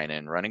Hartline,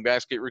 and running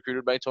backs get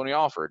recruited by Tony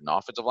Alford, and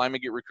offensive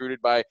linemen get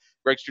recruited by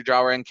Greg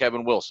Studrawa and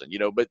Kevin Wilson.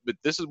 But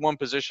this is one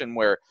position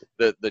where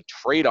the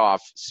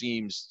trade-off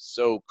seems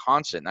so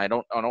constant. And I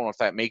don't know if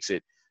that makes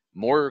it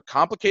more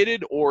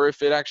complicated or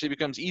if it actually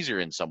becomes easier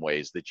in some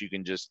ways, that you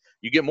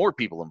get more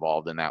people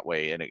involved in that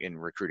way in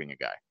recruiting a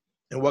guy.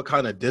 And what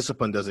kind of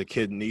discipline does a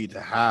kid need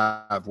to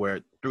have where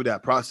through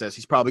that process,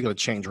 he's probably going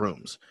to change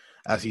rooms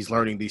as he's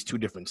learning these two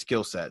different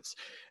skill sets.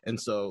 And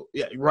so,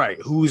 yeah, right.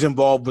 Who's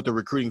involved with the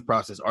recruiting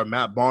process? Are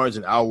Matt Barnes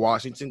and Al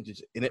Washington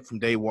just in it from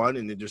day one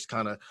and they're just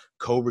kind of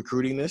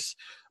co-recruiting this?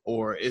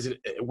 Or is it,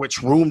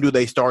 which room do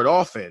they start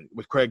off in?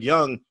 With Craig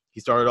Young, he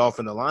started off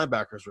in the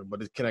linebackers room,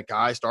 but can a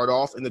guy start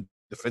off in the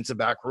defensive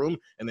back room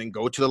and then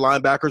go to the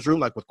linebackers room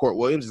like with Court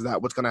Williams? Is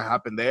that what's going to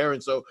happen there?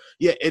 And so,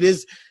 yeah, it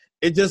is.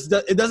 It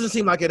doesn't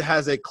seem like it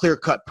has a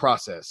clear-cut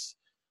process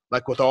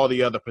like with all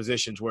the other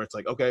positions where it's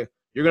like, okay,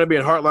 you're going to be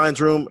in Hartline's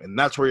room and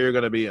that's where you're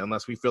going to be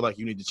unless we feel like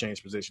you need to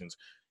change positions.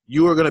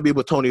 You are going to be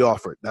with Tony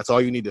Alford. That's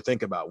all you need to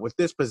think about. With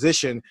this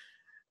position,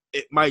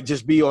 it might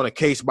just be on a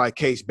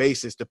case-by-case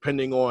basis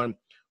depending on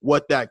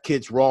what that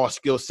kid's raw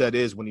skill set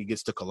is when he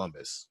gets to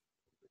Columbus.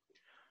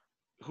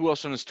 Who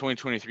else in this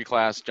 2023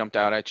 class jumped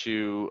out at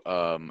you?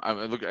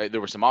 There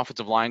were some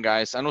offensive line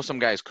guys. I know some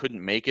guys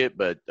couldn't make it,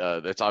 but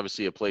that's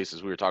obviously a place,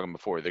 as we were talking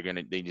before,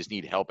 they just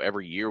need help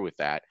every year with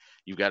that.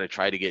 You've got to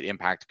try to get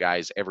impact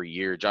guys every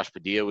year. Josh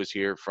Padilla was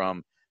here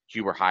from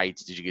Huber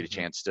Heights. Did you get a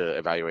chance to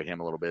evaluate him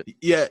a little bit?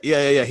 Yeah.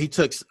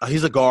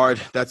 He's a guard.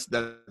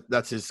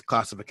 That's his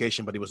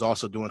classification, but he was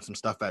also doing some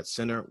stuff at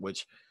center,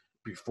 which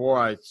before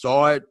I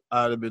saw it,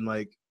 I'd have been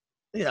like,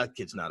 yeah, that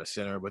kid's not a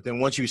center. But then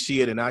once you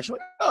see it in action,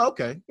 like, oh,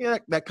 okay. Yeah,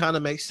 that kind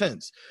of makes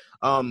sense.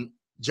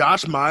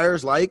 Josh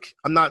Myers,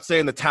 I'm not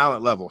saying the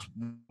talent level.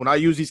 When I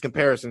use these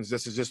comparisons,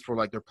 this is just for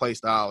like their play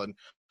style and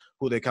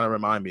who they kind of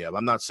remind me of.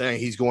 I'm not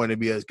saying he's going to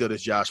be as good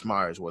as Josh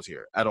Myers was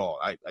here at all.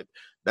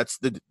 That's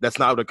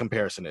not what the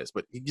comparison is.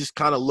 But he just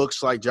kind of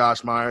looks like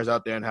Josh Myers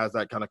out there and has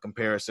that kind of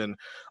comparison.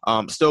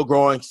 Still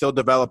growing, still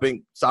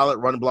developing, solid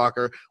run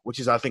blocker, which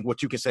is I think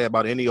what you can say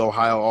about any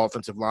Ohio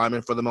offensive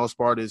lineman for the most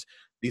part is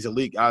these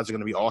elite guys are going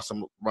to be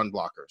awesome run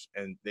blockers,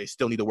 and they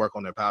still need to work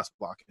on their pass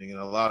blocking.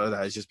 And a lot of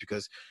that is just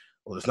because,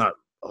 well, there's not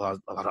a lot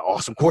of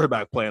awesome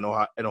quarterback play in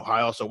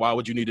Ohio, so why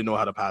would you need to know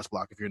how to pass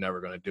block if you're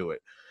never going to do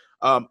it?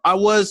 I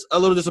was a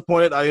little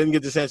disappointed. I didn't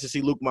get the chance to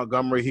see Luke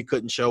Montgomery. He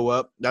couldn't show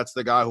up. That's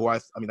the guy who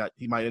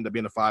he might end up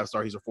being a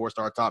 5-star. He's a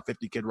 4-star top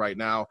 50 kid right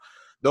now.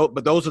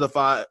 But those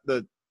are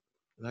did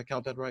I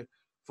count that right?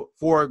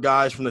 4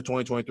 guys from the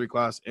 2023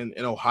 class in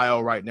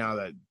Ohio right now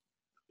that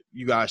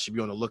you guys should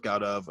be on the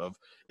lookout of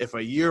if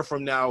a year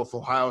from now, if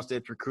Ohio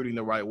State's recruiting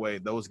the right way,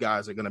 those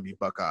guys are going to be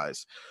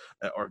Buckeyes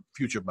or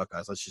future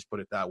Buckeyes. Let's just put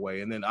it that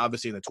way. And then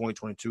obviously in the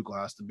 2022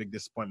 class, the big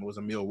disappointment was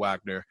Emil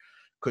Wagner.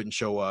 Couldn't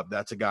show up.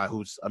 That's a guy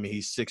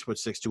he's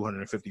 6'6",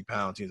 250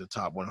 pounds. He's a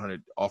top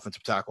 100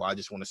 offensive tackle. I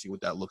just want to see what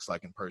that looks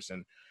like in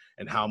person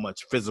and how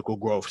much physical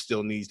growth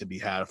still needs to be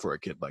had for a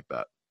kid like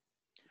that.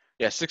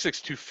 Yeah,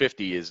 6'6",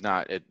 250 is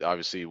not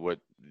obviously what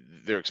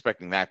they're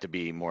expecting that to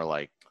be, more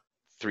like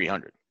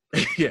 300.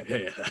 Yeah.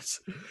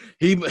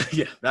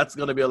 That's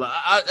going to be a lot.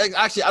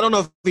 I don't know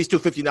if he's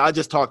 250 now. I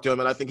just talked to him,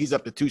 and I think he's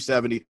up to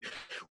 270,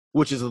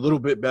 which is a little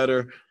bit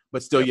better.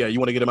 But still, yeah, you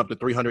want to get him up to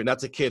 300. And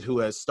that's a kid who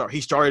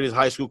he started his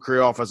high school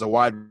career off as a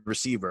wide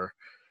receiver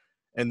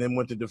and then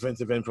went to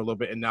defensive end for a little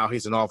bit, and now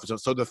he's an offensive.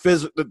 So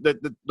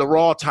the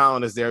raw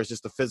talent is there. It's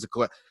just the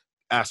physical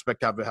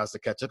aspect of it has to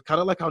catch up,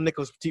 kind of like how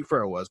Nicholas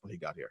Petit-Frere was when he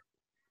got here.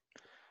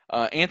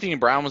 Anthony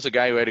Brown was a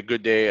guy who had a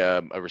good day,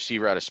 a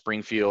receiver out of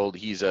Springfield.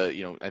 He's I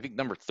think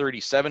number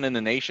 37 in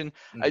the nation.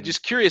 Mm-hmm. I'm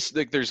just curious,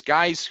 like, there's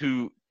guys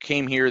who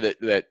came here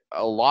that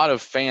a lot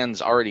of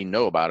fans already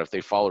know about if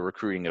they follow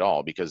recruiting at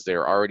all, because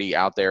they're already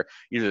out there.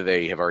 Either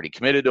they have already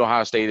committed to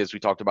Ohio State, as we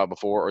talked about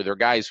before, or they're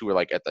guys who are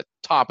like at the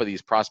top of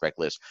these prospect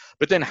lists.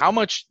 But then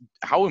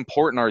how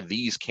important are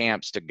these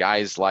camps to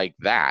guys like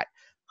that,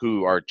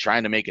 who are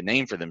trying to make a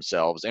name for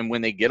themselves? And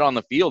when they get on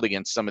the field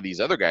against some of these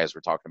other guys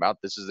we're talking about,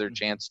 this is their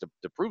chance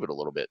to prove it a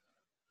little bit.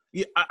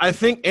 Yeah, I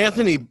think,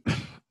 Anthony,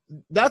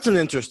 that's an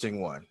interesting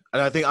one.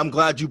 And I think I'm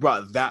glad you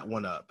brought that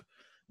one up,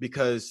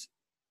 because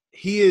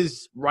he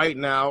is right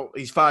now,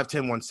 he's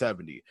 5'10",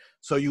 170.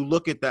 So you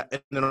look at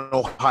that in an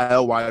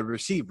Ohio wide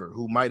receiver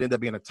who might end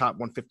up being a top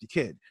 150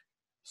 kid.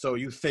 So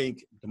you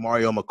think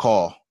DeMario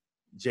McCall,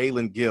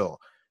 Jalen Gill,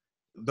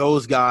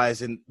 those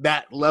guys and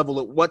that level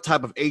of what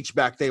type of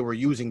H-back they were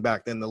using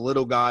back then, the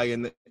little guy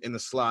in the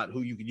slot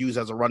who you could use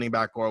as a running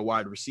back or a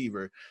wide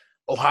receiver.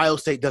 Ohio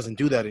State doesn't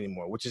do that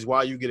anymore, which is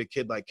why you get a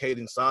kid like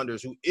Caden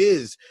Saunders, who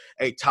is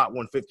a top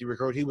 150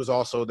 recruit. He was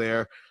also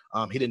there.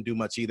 He didn't do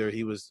much either.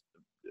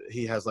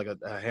 He has like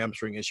a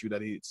hamstring issue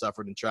that he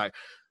suffered in track.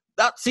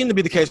 That seemed to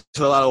be the case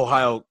with a lot of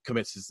Ohio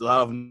commits. A lot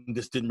of them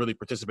just didn't really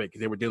participate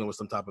because they were dealing with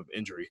some type of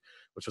injury,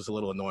 which was a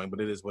little annoying, but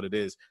it is what it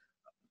is.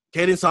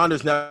 Caden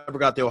Saunders never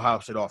got the Ohio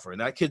State offer, and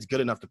that kid's good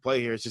enough to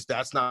play here. It's just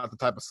that's not the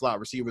type of slot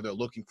receiver they're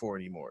looking for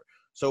anymore.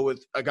 So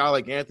with a guy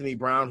like Anthony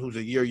Brown, who's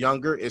a year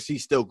younger, is he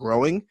still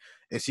growing?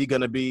 Is he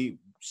going to be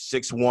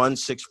 6'1",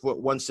 6 foot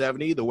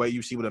 170, the way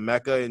you see with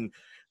Emeka and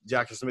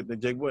Jackson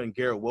Smith-Njigba and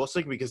Garrett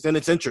Wilson? Because then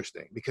it's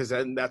interesting, because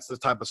then that's the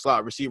type of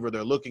slot receiver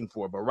they're looking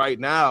for. But right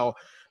now,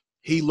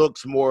 he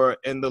looks more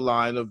in the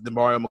line of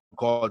DeMario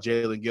McCall,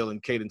 Jalen Gill,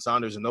 and Caden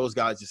Saunders, and those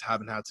guys just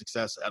haven't had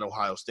success at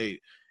Ohio State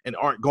and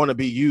aren't going to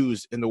be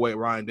used in the way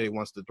Ryan Day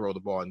wants to throw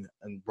the ball and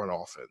run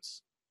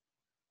offense.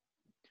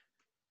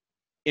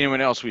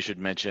 Anyone else we should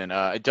mention?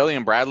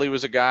 Delian Bradley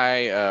was a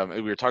guy.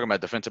 We were talking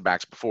about defensive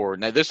backs before.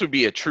 Now this would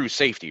be a true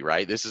safety,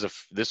 right? This is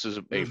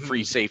a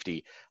free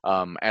safety.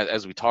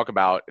 As we talk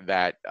about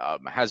that,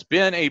 has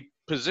been a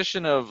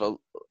position of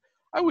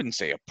I wouldn't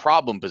say a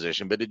problem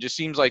position, but it just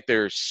seems like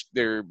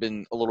they're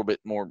been a little bit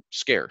more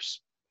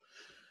scarce.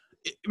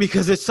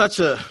 Because it's such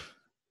a –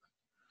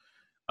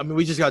 I mean,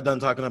 we just got done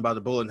talking about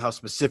the bullet and how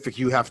specific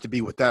you have to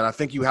be with that. I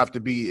think you have to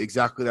be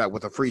exactly that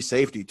with a free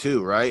safety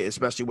too, right?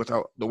 Especially with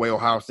the way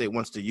Ohio State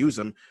wants to use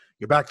them.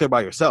 You're back there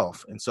by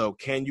yourself. And so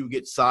can you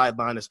get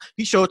sidelined?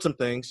 He showed some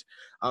things.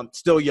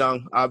 Still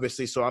young,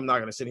 obviously, so I'm not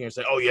going to sit here and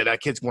say, oh, yeah, that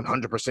kid's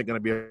 100% going to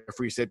be a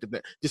free safety.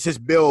 Just his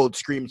build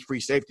screams free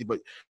safety. But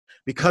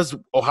because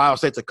Ohio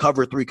State's a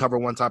cover 3, cover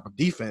 1 type of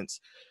defense,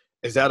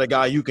 is that a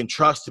guy you can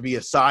trust to be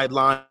a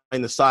sideline,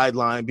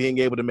 being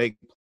able to make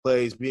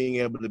plays, being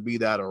able to be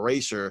that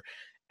eraser?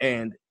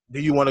 And do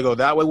you want to go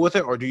that way with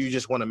it, or do you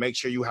just want to make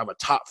sure you have a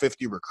top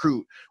 50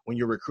 recruit when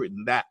you're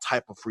recruiting that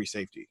type of free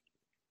safety?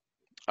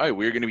 All right,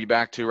 we're going to be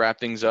back to wrap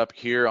things up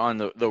here on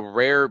the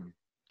rare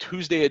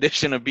Tuesday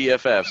edition of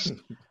BFFs.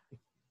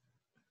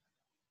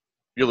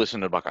 You're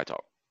listening to Buckeye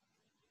Talk.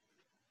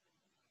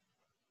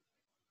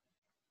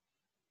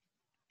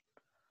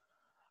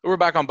 We're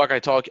back on Buckeye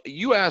Talk.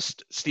 You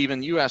asked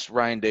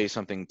Ryan Day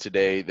something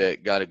today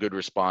that got a good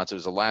response. It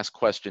was the last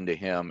question to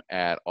him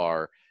at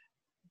our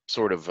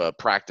sort of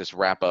practice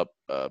wrap-up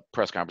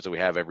press conference that we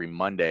have every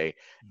Monday.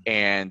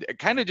 And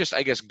kind of just,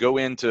 I guess, go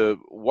into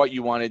what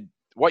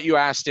you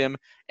asked him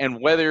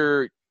and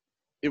whether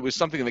it was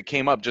something that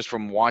came up just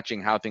from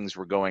watching how things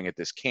were going at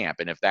this camp.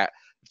 And if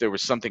there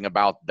was something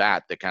about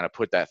that kind of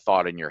put that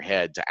thought in your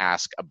head to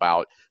ask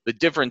about the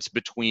difference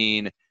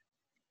between –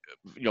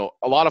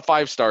 a lot of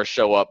 5-stars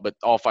show up, but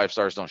all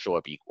 5-stars don't show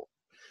up equal.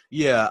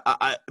 Yeah,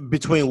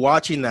 between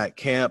watching that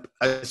camp,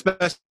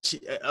 especially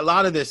a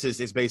lot of this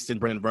is based in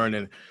Brent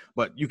Vernon,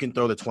 but you can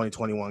throw the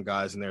 2021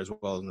 guys in there as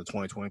well as the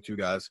 2022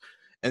 guys.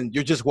 And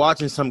you're just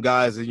watching some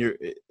guys, and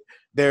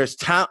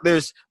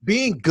there's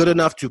being good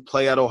enough to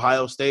play at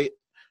Ohio State,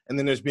 and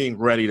then there's being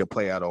ready to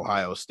play at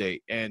Ohio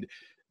State. And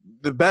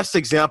the best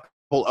example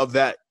of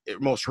that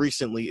most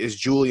recently is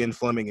Julian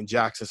Fleming and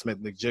Jackson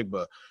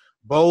Smith-Njigba,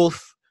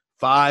 both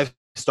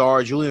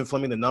 5-star. Julian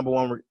Fleming, the number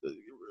 1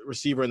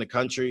 receiver in the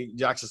country.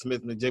 Jackson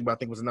Smith-Njigba, I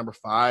think, was the number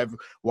 5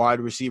 wide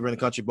receiver in the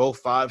country.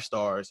 Both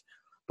 5-stars,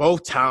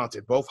 both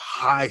talented, both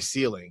high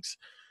ceilings.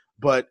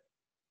 But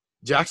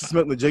Jackson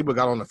Smith-Njigba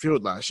got on the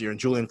field last year, and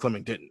Julian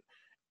Fleming didn't.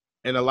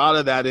 And a lot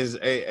of that is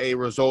a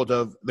result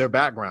of their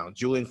background.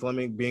 Julian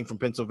Fleming being from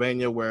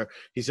Pennsylvania, where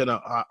he's in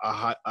a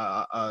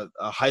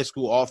high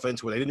school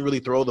offense where they didn't really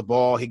throw the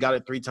ball. He got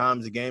it 3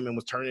 times a game and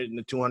was turning it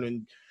into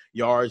 200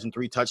 yards and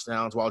 3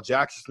 touchdowns, while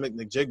Jackson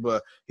Smith-Njigba,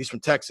 he's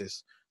from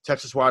Texas.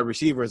 Texas wide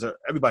receivers,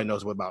 everybody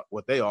knows about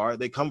what they are.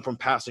 They come from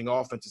passing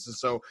offenses. And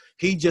so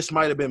he just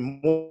might have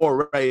been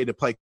more ready to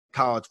play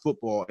college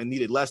football and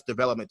needed less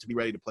development to be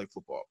ready to play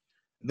football.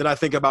 And then I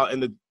think about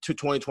in the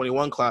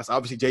 2021 class,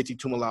 obviously JT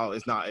Tuimoloau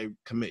is not a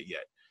commit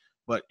yet.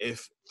 But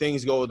if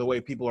things go the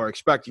way people are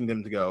expecting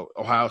them to go,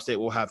 Ohio State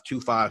will have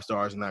 2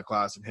 5-stars in that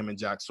class, and him and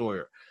Jack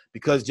Sawyer.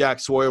 because Jack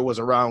Sawyer was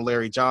around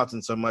Larry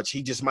Johnson so much,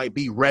 he just might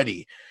be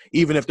ready.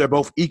 Even if they're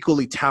both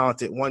equally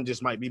talented, one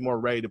just might be more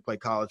ready to play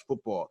college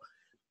football.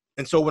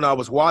 And so when I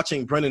was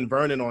watching Brendan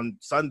Vernon on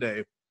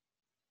Sunday,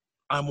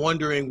 I'm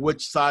wondering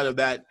which side of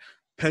that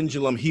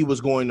pendulum he was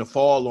going to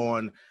fall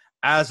on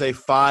as a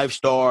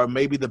 5-star,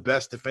 maybe the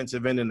best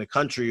defensive end in the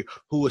country,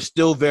 who is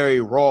still very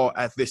raw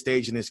at this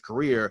stage in his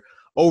career.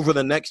 Over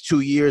the next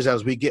 2 years,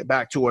 as we get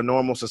back to a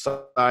normal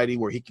society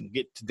where he can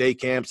get to day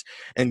camps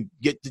and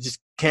get to just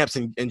camps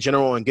in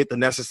general and get the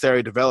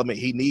necessary development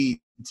he needs,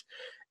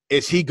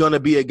 is he going to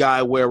be a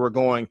guy where we're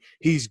going,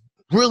 he's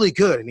really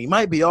good and he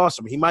might be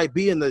awesome. He might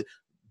be in the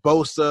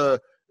Bosa,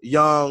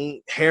 Young,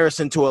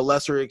 Harrison to a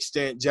lesser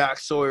extent, Jack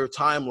Sawyer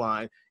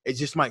timeline. It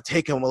just might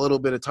take him a little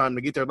bit of time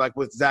to get there, like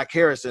with Zach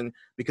Harrison,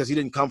 because he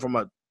didn't come from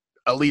an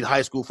elite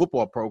high school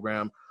football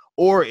program.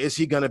 Or is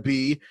he going to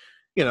be,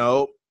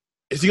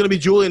 is he going to be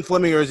Julian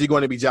Fleming, or is he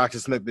going to be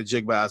Jackson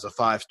Smith-Njigba as a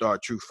 5-star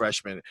true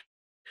freshman?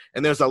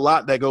 And there's a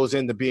lot that goes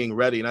into being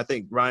ready. And I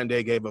think Ryan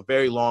Day gave a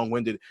very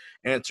long-winded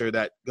answer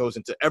that goes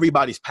into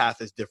everybody's path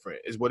is different,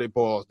 is what it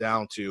boils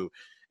down to.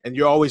 And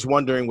you're always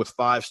wondering with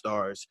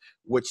 5-stars,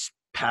 which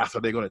path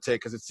are they going to take?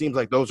 Because it seems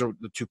like those are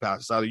the two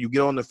paths. Either you get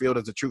on the field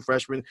as a true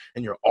freshman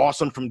and you're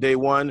awesome from day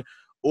one,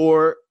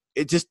 or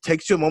it just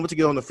takes you a moment to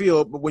get on the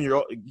field. But when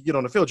you get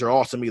on the field, you're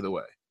awesome either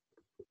way.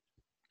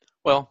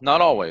 Well,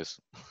 not always.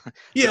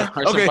 Yeah.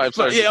 There are some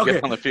 5-stars that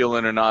get on the field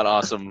and are not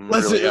awesome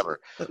ever.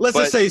 Let's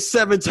just say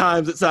 7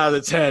 times out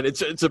of 10,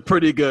 it's a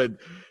pretty good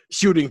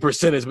shooting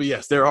percentage. But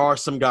yes, there are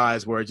some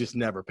guys where it just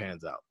never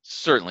pans out.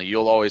 Certainly,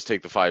 you'll always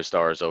take the 5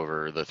 stars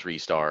over the 3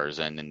 stars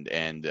and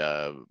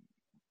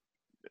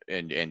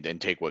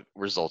take what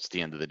results at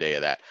the end of the day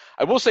of that.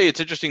 I will say it's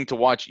interesting to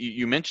watch.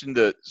 You mentioned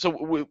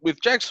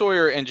with Jack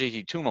Sawyer and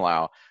JT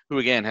Tuimoloau, who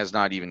again has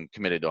not even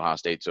committed to Ohio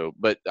State. So,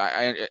 but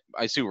I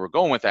see where we're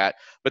going with that.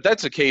 But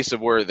that's a case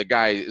of where the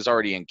guy is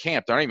already in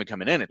camp. They're not even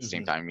coming in at the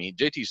same time. I mean,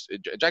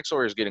 Jack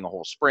Sawyer is getting a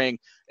whole spring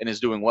and is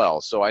doing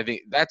well. So I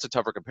think that's a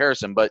tougher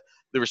comparison. But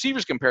the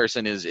receivers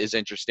comparison is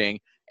interesting,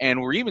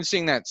 and we're even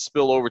seeing that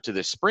spill over to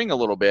this spring a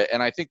little bit.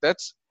 And I think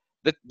that's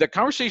the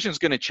conversation is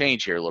going to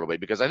change here a little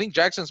bit, because I think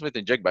Jackson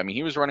Smith-Njigba, I mean,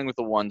 he was running with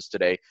the ones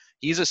today.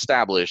 He's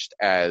established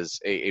as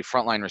a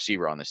frontline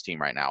receiver on this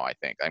team right now, I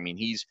think. I mean,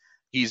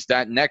 he's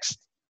that next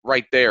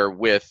right there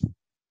with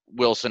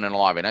Wilson and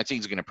Olave. And I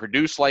think he's going to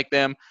produce like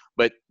them,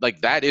 but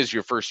like that is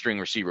your first string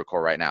receiver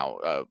core right now.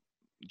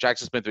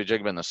 Jackson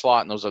Smith-Njigba in the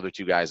slot, and those other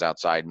 2 guys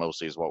outside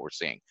mostly is what we're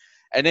seeing.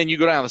 And then you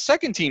go down to the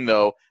second team,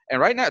 though,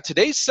 and right now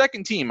today's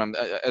second team,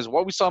 as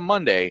what we saw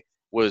Monday,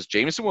 was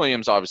Jameson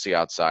Williams, obviously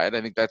outside.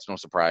 I think that's no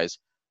surprise.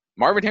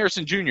 Marvin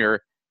Harrison Jr.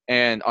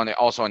 and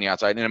also on the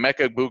outside, and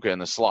Emeka Egbuka in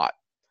the slot.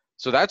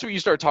 So that's what you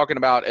start talking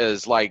about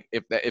as like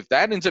if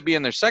that ends up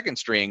being their second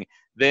string,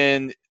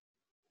 then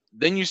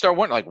you start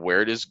wondering, like,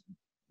 where does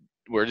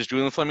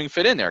Julian Fleming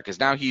fit in there? Because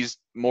now he's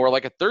more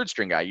like a third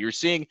string guy. You're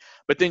seeing,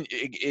 but then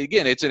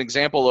again, it's an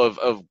example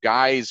of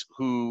guys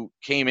who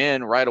came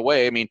in right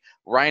away. I mean,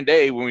 Ryan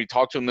Day, when we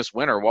talked to him this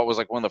winter, what was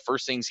like one of the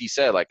first things he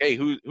said, like, hey,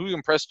 who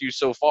impressed you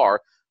so far?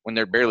 When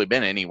there'd barely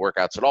been any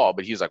workouts at all.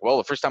 But he's like, well,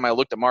 the first time I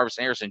looked at Marvin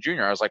Harrison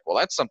Jr., I was like, well,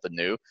 that's something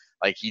new.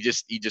 Like he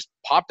just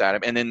popped at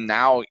him. And then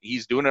now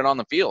he's doing it on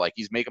the field. Like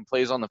he's making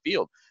plays on the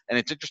field. And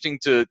it's interesting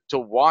to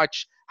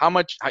watch how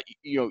much,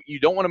 you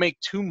don't want to make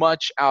too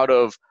much out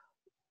of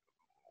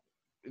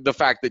the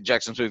fact that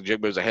Jackson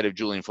Smith-Njigba was ahead of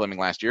Julian Fleming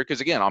last year.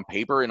 Because again, on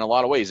paper, in a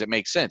lot of ways, it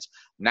makes sense.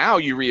 Now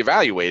you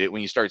reevaluate it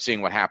when you start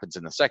seeing what happens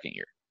in the second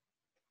year.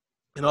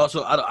 And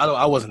also,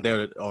 I wasn't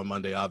there on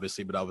Monday,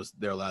 obviously, but I was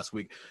there last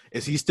week.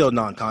 Is he still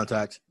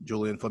non-contact,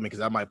 Julian Fleming? Because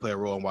that might play a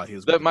role in why he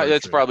was.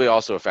 That's probably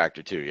also a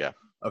factor too. Yeah.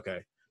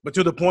 Okay, but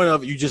to the point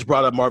of you just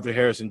brought up Marvin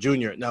Harrison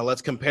Jr. Now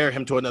let's compare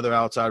him to another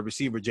outside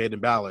receiver,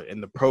 Jaden Ballard,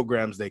 and the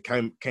programs they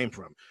came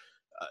from.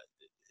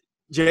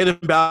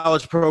 Jaden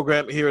Ballard's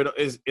program here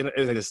is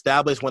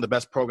established, one of the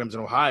best programs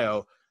in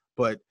Ohio,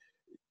 but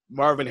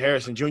Marvin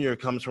Harrison Jr.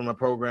 comes from a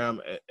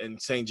program in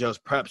St. Joe's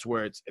Preps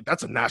where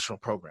that's a national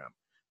program.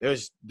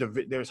 There's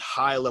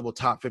high-level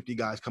top 50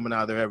 guys coming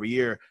out of there every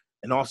year,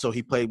 and also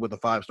he played with a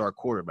 5-star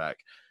quarterback.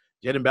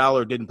 Jaden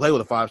Ballard didn't play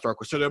with a 5-star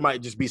quarterback, so there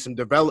might just be some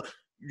develop.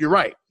 You're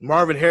right.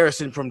 Marvin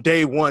Harrison from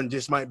day one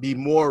just might be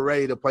more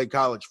ready to play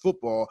college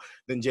football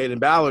than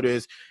Jaden Ballard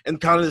is. And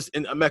kind of this,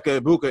 and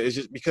Emeka Egbuka is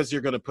just because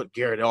you're going to put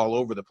Garrett all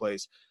over the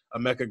place.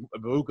 Emeka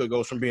Egbuka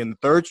goes from being the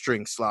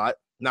third-string slot.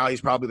 Now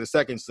he's probably the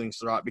second-string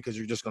slot because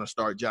you're just going to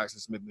start Jackson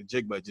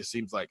Smith-Njigba. It just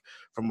seems like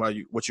from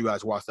what you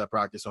guys watched that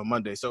practice on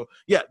Monday. So,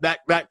 yeah,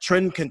 that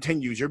trend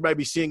continues. You're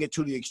maybe seeing it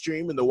to the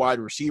extreme in the wide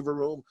receiver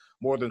room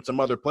more than some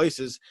other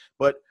places.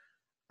 But,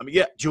 I mean,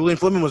 yeah, Julian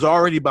Fleming was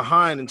already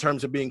behind in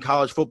terms of being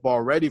college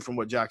football ready from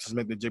what Jackson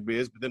Smith-Njigba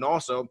is. But then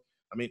also,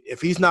 I mean,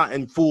 if he's not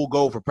in full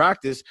go for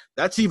practice,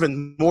 that's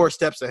even more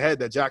steps ahead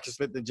that Jackson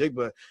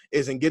Smith-Njigba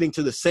isn't getting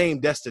to the same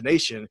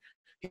destination.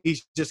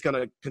 He's just going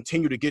to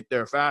continue to get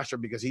there faster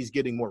because he's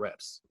getting more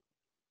reps.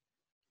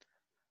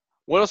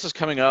 What else is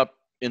coming up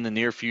in the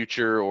near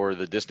future or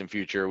the distant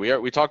future?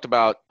 We talked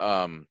about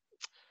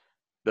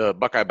the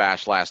Buckeye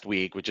Bash last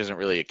week, which isn't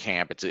really a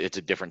camp. It's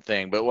a different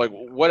thing. But like,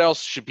 what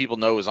else should people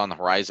know is on the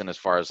horizon as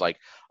far as like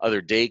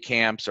other day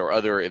camps or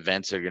other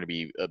events that are going to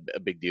be a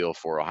big deal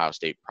for Ohio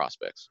State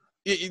prospects?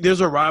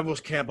 There's a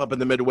Rivals camp up in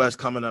the Midwest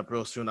coming up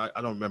real soon. I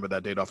don't remember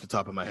that date off the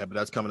top of my head, but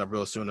that's coming up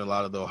real soon. And a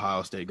lot of the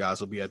Ohio State guys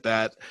will be at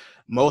that.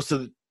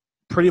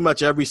 Pretty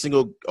much every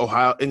single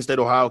in-state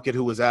Ohio kid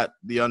who was at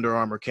the Under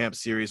Armour Camp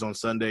Series on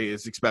Sunday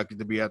is expected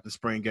to be at the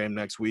spring game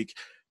next week.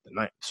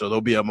 So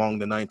they'll be among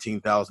the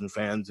 19,000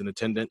 fans in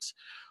attendance,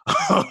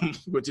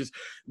 which is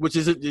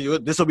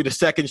this will be the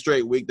second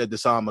straight week that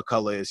Dasan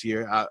McCullough is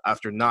here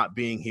after not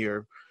being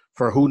here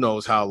for who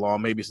knows how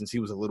long, maybe since he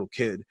was a little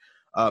kid.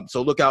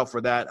 So look out for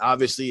that.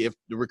 Obviously, if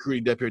the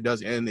recruiting dip here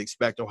does end,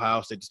 expect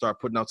Ohio State to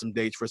start putting out some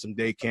dates for some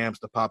day camps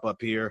to pop up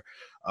here.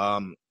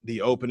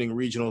 The opening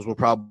regionals will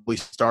probably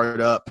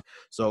start up,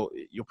 so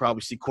you'll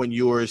probably see Quinn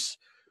Ewers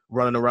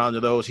running around to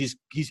those. He's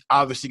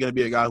obviously going to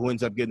be a guy who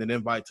ends up getting an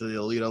invite to the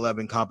Elite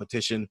 11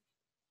 competition.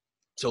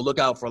 So look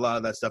out for a lot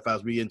of that stuff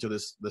as we enter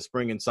the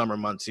spring and summer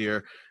months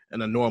here.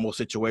 In a normal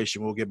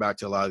situation, we'll get back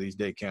to a lot of these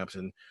day camps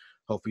and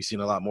hopefully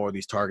seeing a lot more of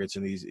these targets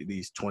and these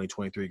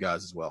 2023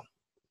 guys as well.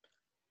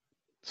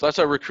 So that's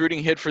our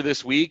recruiting hit for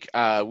this week.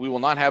 We will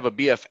not have a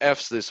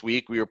BFFs this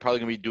week. We are probably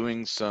going to be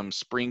doing some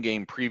spring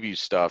game preview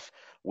stuff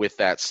with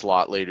that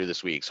slot later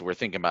this week. So we're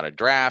thinking about a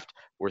draft.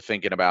 We're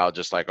thinking about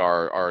just like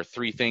our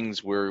three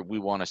things where we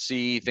want to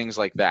see, things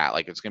like that.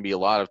 Like it's going to be a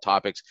lot of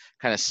topics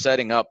kind of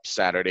setting up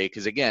Saturday.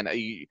 Because again,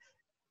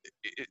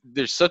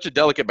 there's such a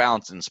delicate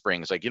balance in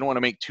spring. It's like you don't want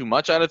to make too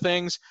much out of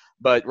things.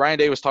 But Ryan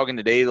Day was talking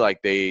today like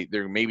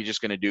they're maybe just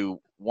going to do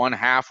one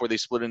half where they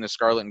split into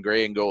scarlet and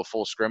gray and go a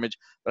full scrimmage.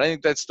 But I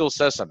think that still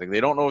says something.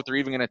 They don't know if they're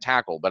even going to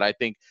tackle. But I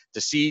think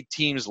to see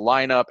teams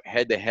line up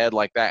head-to-head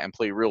like that and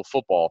play real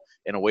football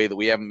in a way that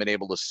we haven't been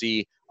able to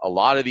see a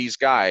lot of these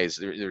guys,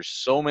 there's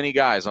so many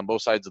guys on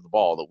both sides of the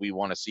ball that we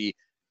want to see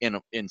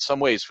in some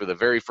ways for the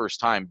very first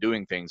time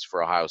doing things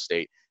for Ohio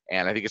State.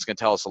 And I think it's going to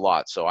tell us a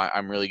lot. So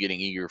I'm really getting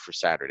eager for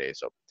Saturday.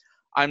 So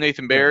I'm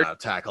Nathan Baird. They're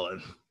not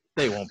tackling.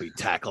 They won't be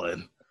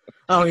tackling.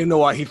 I don't even know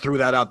why he threw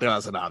that out there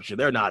as an option.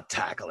 They're not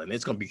tackling.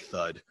 It's going to be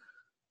thud.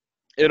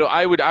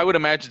 I would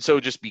imagine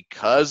so, just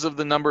because of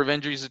the number of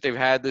injuries that they've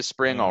had this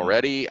spring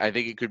already. I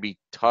think it could be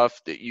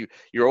tough that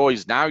you're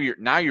always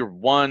you're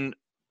one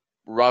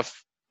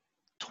rough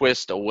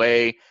twist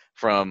away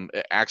from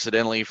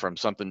accidentally from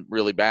something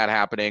really bad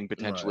happening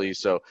potentially. Right.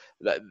 So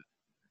that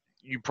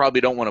you probably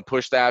don't want to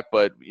push that,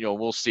 but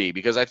we'll see,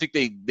 because I think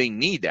they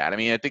need that. I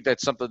mean, I think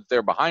that's something that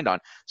they're behind on,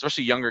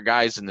 especially younger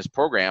guys in this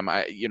program.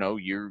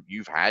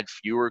 You've had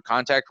fewer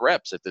contact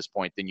reps at this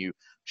point than you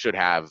should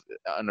have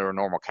under a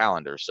normal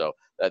calendar. So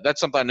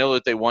that's something I know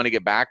that they want to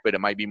get back, but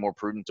it might be more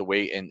prudent to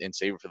wait and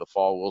save it for the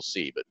fall. We'll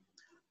see. But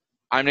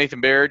I'm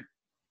Nathan Baird.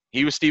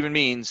 He was Stephen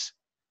Means,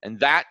 and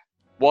that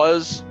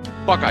was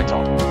Buckeye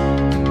Talk.